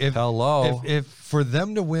seriously. If for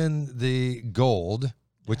them to win the gold,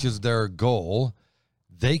 which is their goal,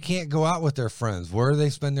 they can't go out with their friends. Where do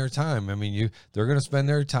they spend their time? I mean, they're going to spend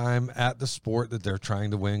their time at the sport that they're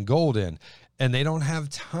trying to win gold in. And they don't have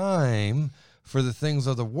time for the things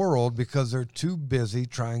of the world because they're too busy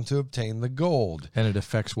trying to obtain the gold. And it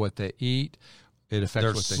affects what they eat. It affects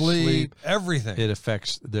their what they sleep, everything. It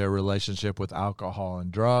affects their relationship with alcohol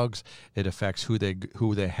and drugs. It affects who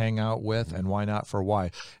they hang out with and why not for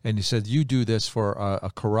why. And he said, you do this for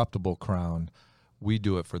a corruptible crown. We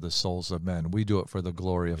do it for the souls of men. We do it for the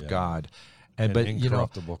glory of God. And but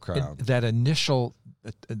incorruptible crown. That initial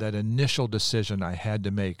decision I had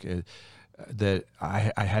to make, that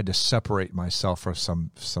I had to separate myself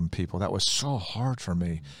from some people. That was so hard for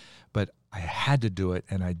me, but I had to do it,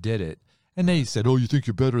 and I did it. And they said, "Oh, you think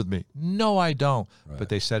you're better than me?" No, I don't. Right. But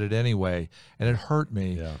they said it anyway, and it hurt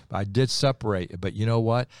me. Yeah. I did separate. But you know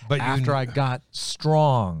what? After I got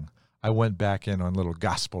strong, I went back in on little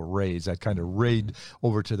gospel raids. I'd kind of raid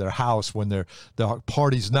over to their house when the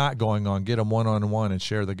party's not going on, get them one-on-one and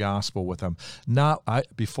share the gospel with them.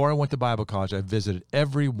 Before I went to Bible college, I visited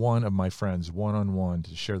every one of my friends one-on-one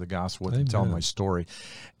to share the gospel with them, tell them my story.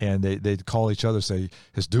 And they'd call each other, say,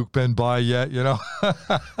 "Has Duke been by yet? You know,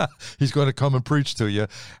 he's going to come and preach to you."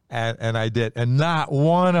 And I did. And not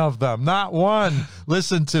one of them, not one,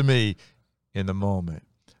 listened to me in the moment.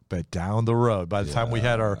 But down the road, by the time we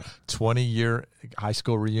had our 20-year high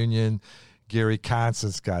school reunion, Gary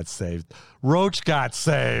Constance got saved. Roach got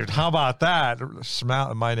saved. How about that?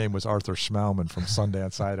 My name was Arthur Schmalman from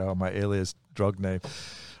Sundance, Idaho, my alias drug name.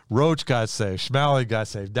 Roach got saved. Schmally got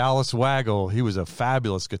saved. Dallas Waggle, he was a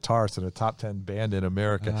fabulous guitarist in a top 10 band in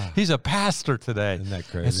America. He's a pastor today. Isn't that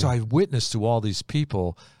crazy? And so I witnessed to all these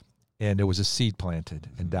people. And there was a seed planted.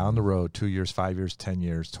 And down the road, 2 years, 5 years, 10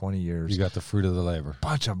 years, 20 years. You got the fruit of the labor. A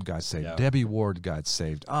bunch of them got saved. Yeah. Debbie Ward got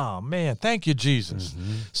saved. Oh, man. Thank you, Jesus.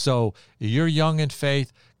 Mm-hmm. So you're young in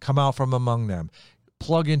faith. Come out from among them.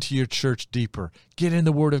 Plug into your church deeper. Get in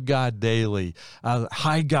the Word of God daily.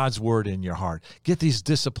 Hide God's Word in your heart. Get these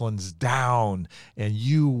disciplines down, and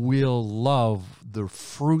you will love the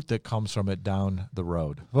fruit that comes from it down the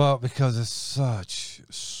road. Well, because it's such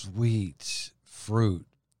sweet fruit.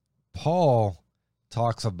 Paul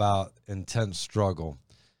talks about intense struggle.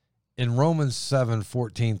 In Romans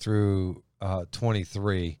 7:14 through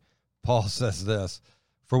 23, Paul says this,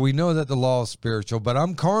 "For we know that the law is spiritual, but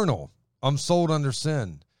I'm carnal. I'm sold under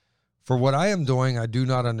sin. For what I am doing, I do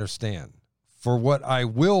not understand. For what I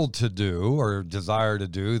will to do or desire to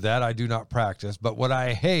do, that I do not practice. But what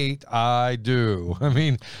I hate, I do." I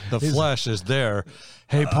mean, the flesh is there.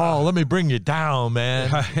 Hey, Paul, let me bring you down,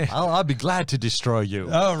 man. Right. I'll be glad to destroy you.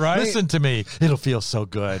 Oh, right. Listen to me. It'll feel so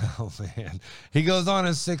good. Oh, man. He goes on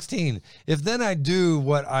in 16. "If then I do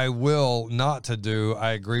what I will not to do,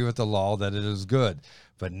 I agree with the law that it is good.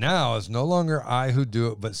 But now it's no longer I who do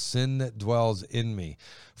it, but sin that dwells in me.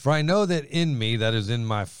 For I know that in me, that is in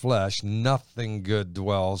my flesh, nothing good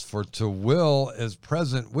dwells. For to will is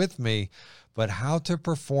present with me, but how to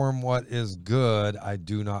perform what is good I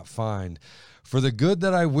do not find. For the good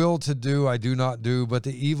that I will to do, I do not do, but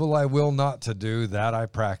the evil I will not to do, that I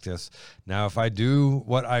practice. Now, if I do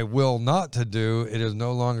what I will not to do, it is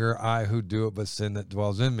no longer I who do it, but sin that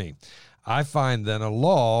dwells in me. I find then a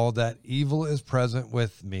law that evil is present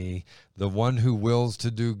with me, the one who wills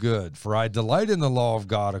to do good. For I delight in the law of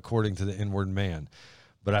God according to the inward man.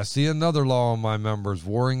 But I see another law in my members,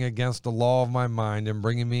 warring against the law of my mind and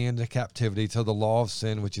bringing me into captivity to the law of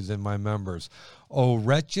sin which is in my members. O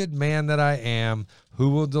wretched man that I am, who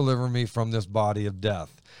will deliver me from this body of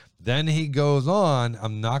death? Then he goes on.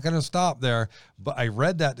 I'm not going to stop there, but I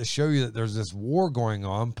read that to show you that there's this war going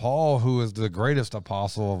on. Paul, who is the greatest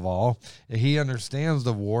apostle of all, he understands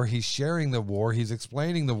the war. He's sharing the war. He's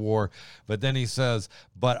explaining the war. But then he says,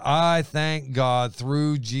 but I thank God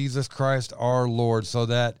through Jesus Christ our Lord, so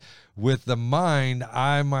that with the mind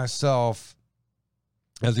I myself,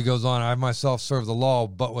 as he goes on, I myself serve the law,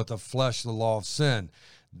 but with the flesh the law of sin.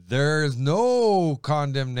 There is no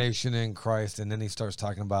condemnation in Christ. And then he starts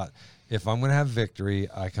talking about, if I'm going to have victory,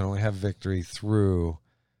 I can only have victory through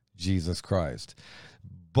Jesus Christ.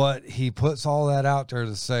 But he puts all that out there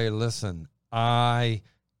to say, listen, I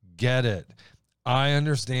get it. I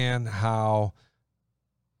understand how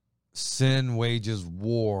sin wages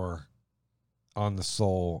war on the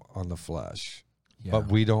soul, on the flesh. Yeah. But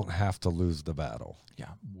we don't have to lose the battle.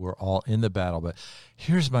 Yeah, we're all in the battle. But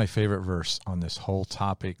here's my favorite verse on this whole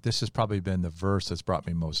topic. This has probably been the verse that's brought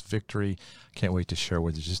me most victory. Can't wait to share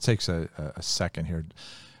with you. It just takes a second here,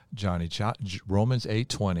 Johnny. Romans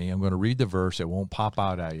 8:20. I'm going to read the verse. It won't pop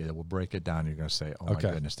out at you. We'll break it down. You're going to say, oh, my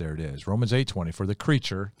goodness, there it is. Romans 8:20. For the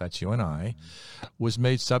creature, that's you and I, was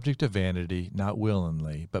made subject to vanity, not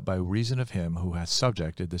willingly, but by reason of him who hath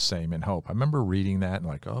subjected the same in hope. I remember reading that and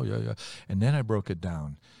like, oh, yeah. And then I broke it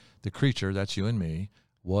down. The creature, that's you and me,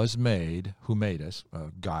 was made, who made us?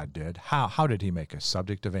 God did. How did he make us?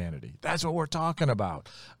 Subject to vanity. That's what we're talking about.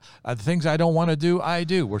 The things I don't want to do, I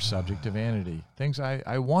do. We're subject to vanity. Things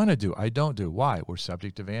I want to do, I don't do. Why? We're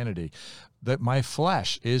subject to vanity. That my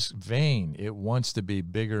flesh is vain. It wants to be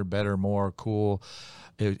bigger, better, more cool.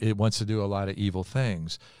 It wants to do a lot of evil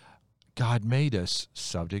things. God made us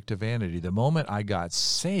subject to vanity. The moment I got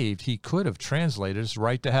saved, he could have translated us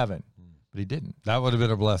right to heaven, but he didn't. That would have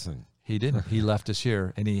been a blessing. He didn't. He left us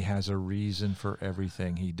here, and he has a reason for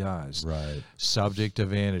everything he does. Right. Subject to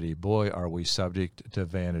vanity. Boy, are we subject to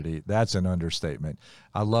vanity. That's an understatement.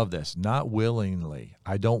 I love this. Not willingly.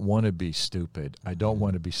 I don't want to be stupid. I don't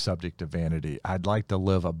want to be subject to vanity. I'd like to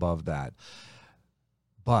live above that.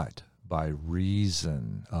 But by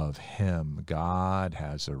reason of him, God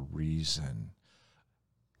has a reason.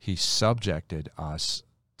 He subjected us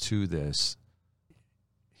to this.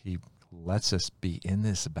 He lets us be in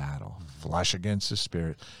this battle, flesh against the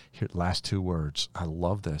spirit. Here, last two words. I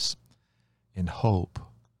love this. In hope.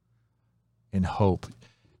 In hope.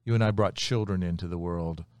 You and I brought children into the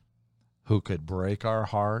world who could break our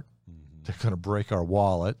heart. They're going to break our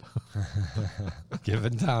wallet.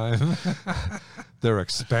 Given time. They're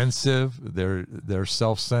expensive. They're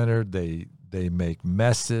self-centered. They make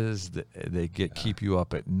messes. They keep you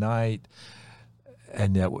up at night.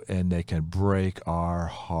 And they can break our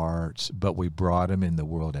hearts, but we brought them in the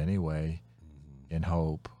world anyway, in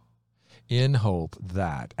hope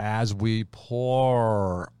that as we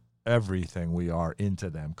pour everything we are into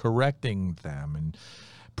them, correcting them and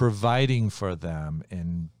providing for them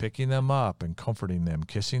and picking them up and comforting them,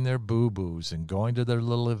 kissing their boo-boos and going to their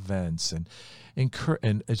little events and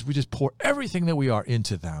as we just pour everything that we are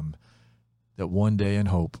into them, that one day in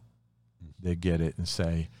hope they get it and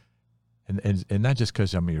say, And not just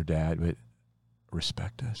because I'm your dad, but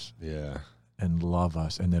respect us. Yeah. And love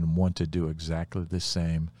us, and then want to do exactly the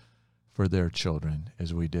same for their children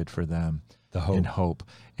as we did for them. The hope. In hope.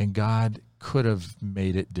 And God could have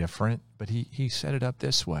made it different, but he set it up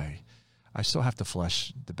this way. I still have to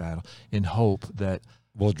flesh the battle in hope that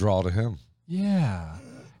we'll draw to him. Yeah.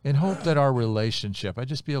 In hope that our relationship, I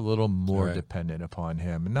just be a little more dependent upon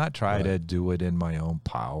him and not try to do it in my own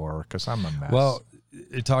power because I'm a mess. Well,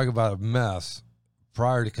 you talk about a mess.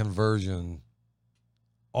 Prior to conversion,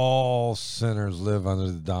 all sinners live under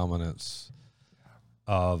the dominance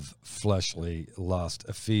of fleshly lust.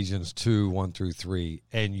 Ephesians 2:1-3.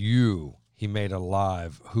 And you he made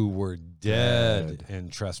alive who were dead in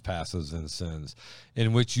trespasses and sins,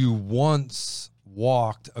 in which you once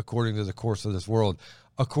walked according to the course of this world,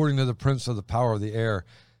 according to the prince of the power of the air,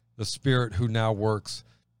 the spirit who now works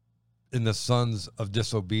in the sons of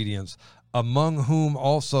disobedience, among whom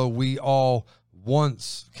also we all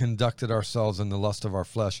once conducted ourselves in the lust of our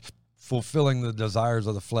flesh, fulfilling the desires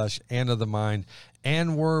of the flesh and of the mind,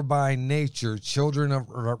 and were by nature children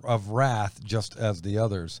of wrath, just as the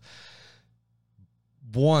others.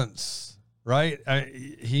 Once, right?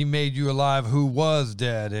 He made you alive who was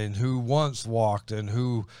dead and who once walked and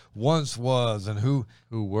who once was and who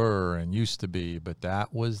were and used to be, but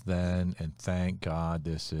that was then, and thank God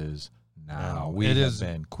this is now. We have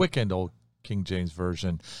been quickened, King James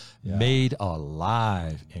Version, Yeah. made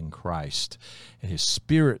alive in Christ. And his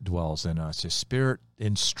Spirit dwells in us. His Spirit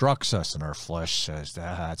instructs us, and our flesh says,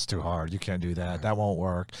 that's too hard. You can't do that. That won't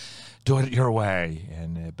work. Do it your way.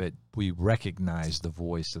 But we recognize the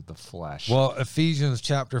voice of the flesh. Well, Ephesians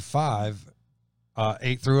chapter 5,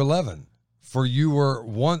 8 through 11. For you were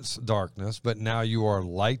once darkness, but now you are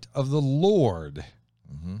light of the Lord.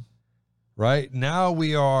 Mm-hmm. Right? Now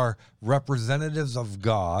we are representatives of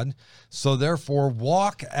God. So therefore,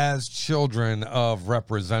 walk as children of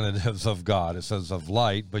representatives of God. It says of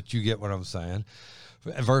light, but you get what I'm saying.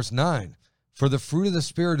 Verse 9. For the fruit of the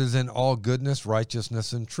Spirit is in all goodness,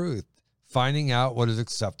 righteousness, and truth, finding out what is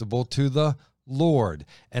acceptable to the Lord,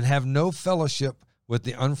 and have no fellowship with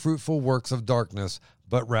the unfruitful works of darkness,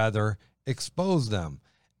 but rather expose them.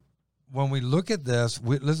 When we look at this,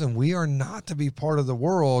 we are not to be part of the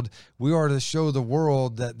world. We are to show the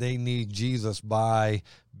world that they need Jesus by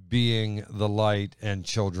being the light and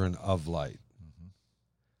children of light.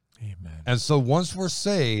 Amen. And so once we're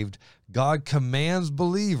saved, God commands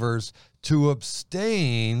believers to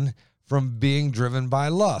abstain from being driven by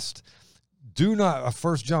lust. Do not,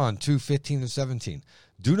 1 John 2:15-17.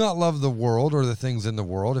 Do not love the world or the things in the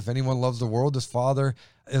world. If anyone loves the world, his Father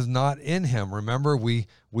is not in him. Remember, we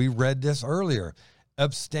read this earlier.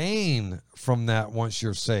 Abstain from that once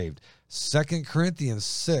you're saved. 2 Corinthians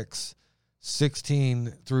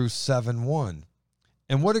 6:16 through 7:1.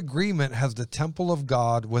 And what agreement has the temple of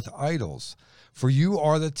God with idols? For you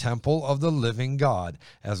are the temple of the living God.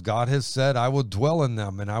 As God has said, I will dwell in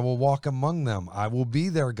them, and I will walk among them. I will be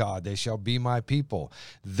their God. They shall be my people.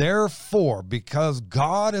 Therefore, because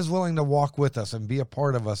God is willing to walk with us and be a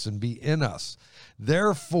part of us and be in us,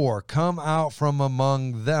 therefore come out from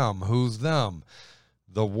among them. Who's them?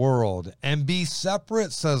 The world. And be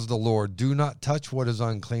separate, says the Lord. Do not touch what is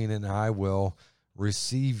unclean, and I will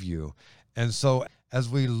receive you. And so as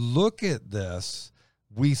we look at this,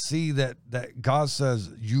 we see that God says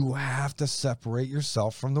you have to separate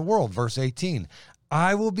yourself from the world. Verse 18,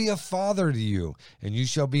 I will be a father to you, and you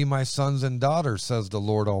shall be my sons and daughters, says the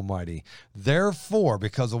Lord Almighty. Therefore,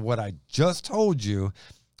 because of what I just told you,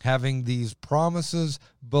 having these promises,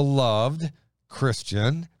 beloved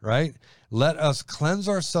Christian, right? Let us cleanse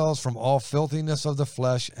ourselves from all filthiness of the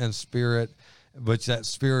flesh and spirit, which that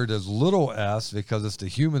spirit is little s because it's the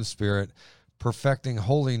human spirit, perfecting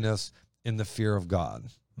holiness in the fear of God.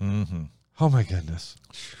 Mm-hmm. Oh my goodness.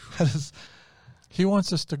 That is, He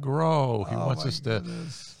wants us to grow. He wants my us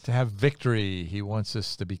goodness. to have victory. He wants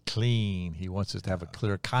us to be clean. He wants us to have a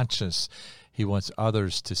clear conscience. He wants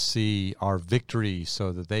others to see our victory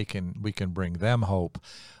so that we can bring them hope.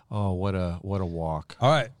 Oh, what a walk.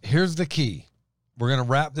 All right, here's the key. We're going to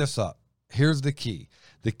wrap this up. Here's the key.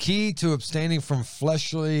 The key to abstaining from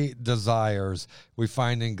fleshly desires we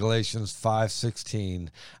find in Galatians 5:16.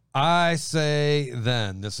 I say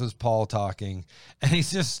then, this is Paul talking, and he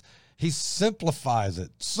simplifies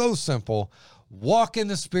it. So simple. Walk in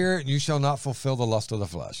the Spirit, and you shall not fulfill the lust of the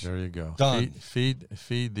flesh. There you go. Done. Feed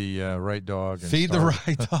the right dog. And Feed the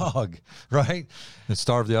right dog, right? And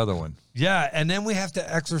starve the other one. Yeah, and then we have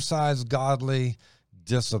to exercise godly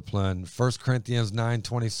discipline. 1 Corinthians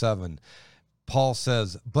 9:27. Paul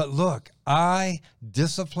says, but look, I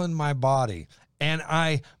discipline my body, and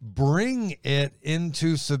I bring it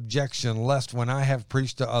into subjection, lest when I have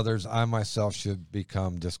preached to others, I myself should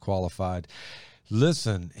become disqualified.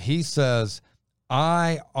 Listen, he says,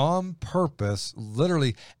 I on purpose,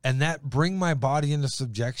 literally, and that bring my body into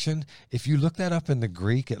subjection. If you look that up in the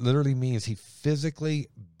Greek, it literally means he physically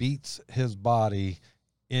beats his body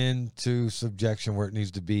into subjection where it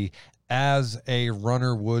needs to be, as a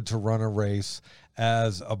runner would to run a race,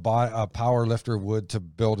 as a power lifter would to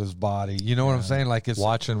build his body. You know what I'm saying? Like, it's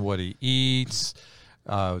watching what he eats,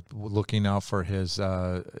 looking out for his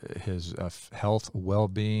health,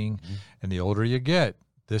 well-being. Mm-hmm. And the older you get,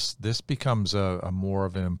 this becomes a more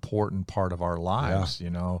of an important part of our lives,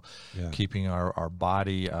 keeping our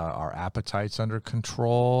body, our appetites under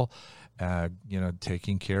control,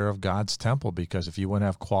 taking care of God's temple, because if you want to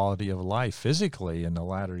have quality of life physically in the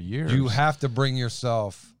latter years, you have to bring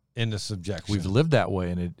yourself into subjection. We've lived that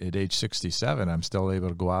way, and at age 67, I'm still able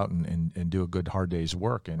to go out and do a good hard day's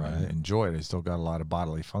work and enjoy it. I still got a lot of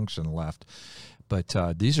bodily function left. But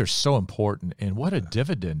these are so important, and what a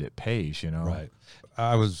dividend it pays, Right.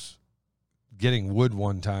 I was getting wood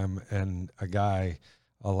one time, and a guy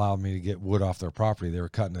allowed me to get wood off their property. They were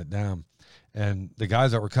cutting it down. And the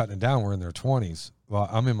guys that were cutting it down were in their 20s. Well,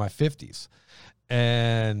 I'm in my 50s.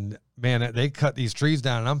 And man, they cut these trees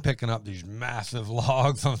down, and I'm picking up these massive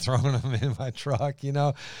logs. I'm throwing them in my truck, you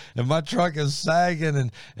know, and my truck is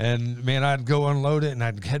sagging, and man, I'd go unload it, and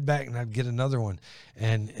I'd head back, and I'd get another one.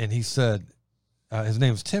 And he said, his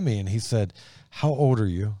name's Timmy, and he said, "How old are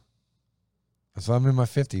you?" I said, "I'm in my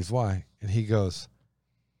 50s. Why?" And he goes,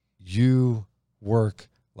 "You work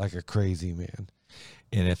like a crazy man."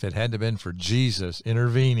 And if it hadn't been for Jesus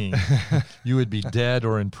intervening, you would be dead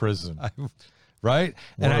or in prison. Right?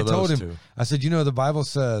 And I told him, two. I said, you know, the Bible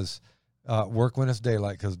says, work when it's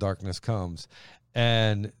daylight because darkness comes.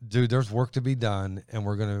 And dude, there's work to be done, and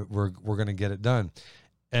we're gonna get it done.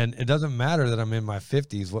 And it doesn't matter that I'm in my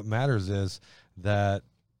 50s. What matters is that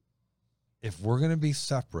if we're gonna be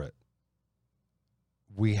separate,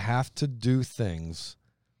 we have to do things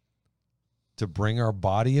to bring our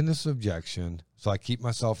body into subjection so I keep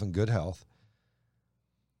myself in good health.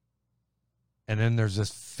 And then there's this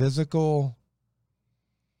physical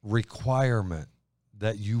requirement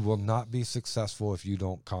that you will not be successful if you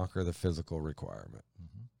don't conquer the physical requirement.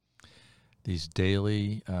 Mm-hmm. These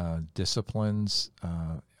daily disciplines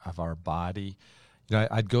of our body. You know,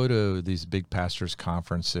 I'd go to these big pastors'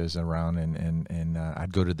 conferences around, and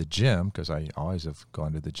I'd go to the gym because I always have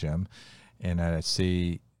gone to the gym, and I'd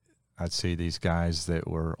see these guys that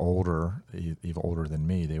were older, even older than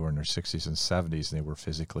me. They were in their 60s and 70s, and they were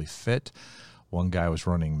physically fit. One guy was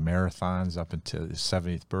running marathons up until his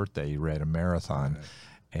 70th birthday. He ran a marathon. Right.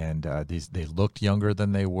 And they looked younger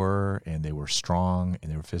than they were, and they were strong, and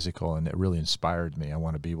they were physical, and it really inspired me. I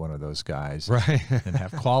want to be one of those guys, right? And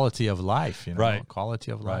have quality of life, you know, right? Quality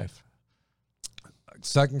of life.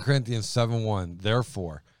 2 Corinthians 7:1.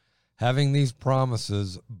 Therefore, having these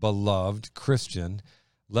promises, beloved Christian,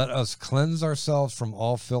 let us cleanse ourselves from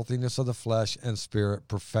all filthiness of the flesh and spirit,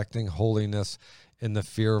 perfecting holiness in the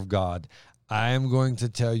fear of God. I am going to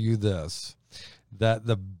tell you this, that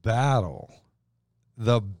the battle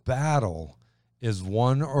is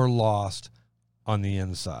won or lost on the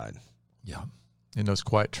inside. Yeah. In those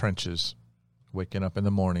quiet trenches, waking up in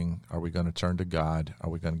the morning, are we going to turn to God? Are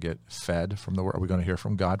we going to get fed from the word? Are we going to hear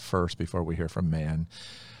from God first before we hear from man?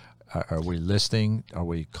 Are we listening? Are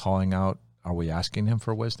we calling out? Are we asking him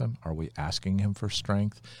for wisdom? Are we asking him for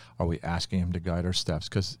strength? Are we asking him to guide our steps?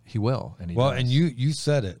 Because he will, and he does. And you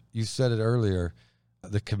said it. You said it earlier.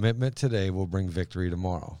 The commitment today will bring victory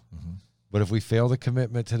tomorrow. Mm-hmm. But if we fail the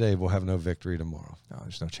commitment today, we'll have no victory tomorrow. No,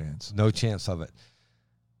 there's no chance. No chance of it.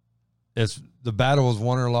 The battle is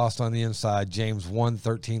won or lost on the inside. James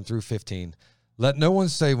 1:13-15. Let no one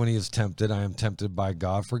say when he is tempted, I am tempted by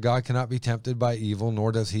God, for God cannot be tempted by evil,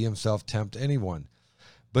 nor does he himself tempt anyone.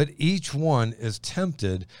 But each one is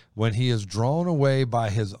tempted when he is drawn away by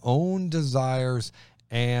his own desires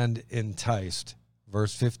and enticed.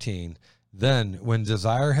 Verse 15. Then, when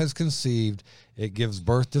desire has conceived, it gives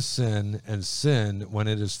birth to sin, and sin, when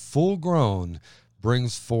it is full grown,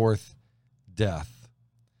 brings forth death.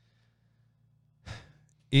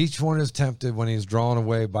 Each one is tempted when he's drawn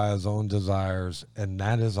away by his own desires, and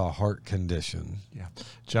that is a heart condition. Yeah.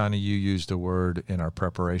 Johnny, you used a word in our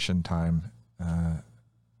preparation time,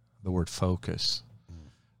 the word focus.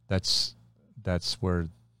 That's where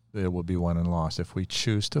it will be won and lost. If we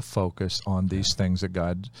choose to focus on these things that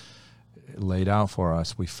God laid out for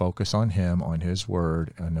us, we focus on him, on his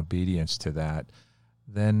word, and obedience to that,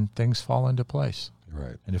 then things fall into place.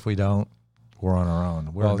 Right. And if we don't, we're on our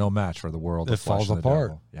own. We're no match for the world. It falls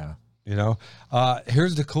apart. Yeah. You know,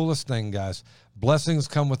 here's the coolest thing, guys. Blessings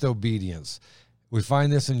come with obedience. We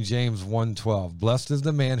find this in James 1:12. Blessed is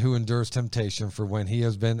the man who endures temptation, for when he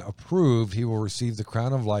has been approved, he will receive the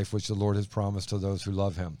crown of life which the Lord has promised to those who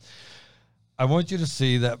love him. I want you to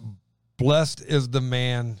see that blessed is the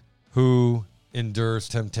man who endures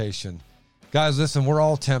temptation. Guys, listen, we're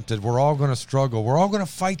all tempted. We're all going to struggle. We're all going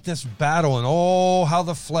to fight this battle, and how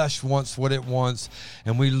the flesh wants what it wants.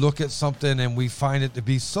 And we look at something and we find it to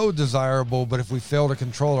be so desirable, but if we fail to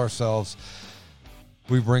control ourselves,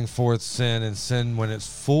 we bring forth sin, and sin, when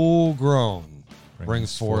it's full grown,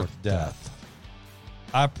 brings forth death.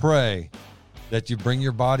 I pray that you bring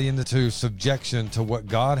your body into subjection to what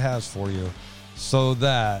God has for you so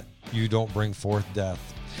that you don't bring forth death.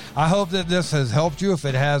 I hope that this has helped you. If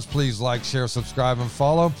it has, please like, share, subscribe, and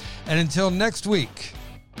follow. And until next week,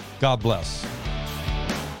 God bless.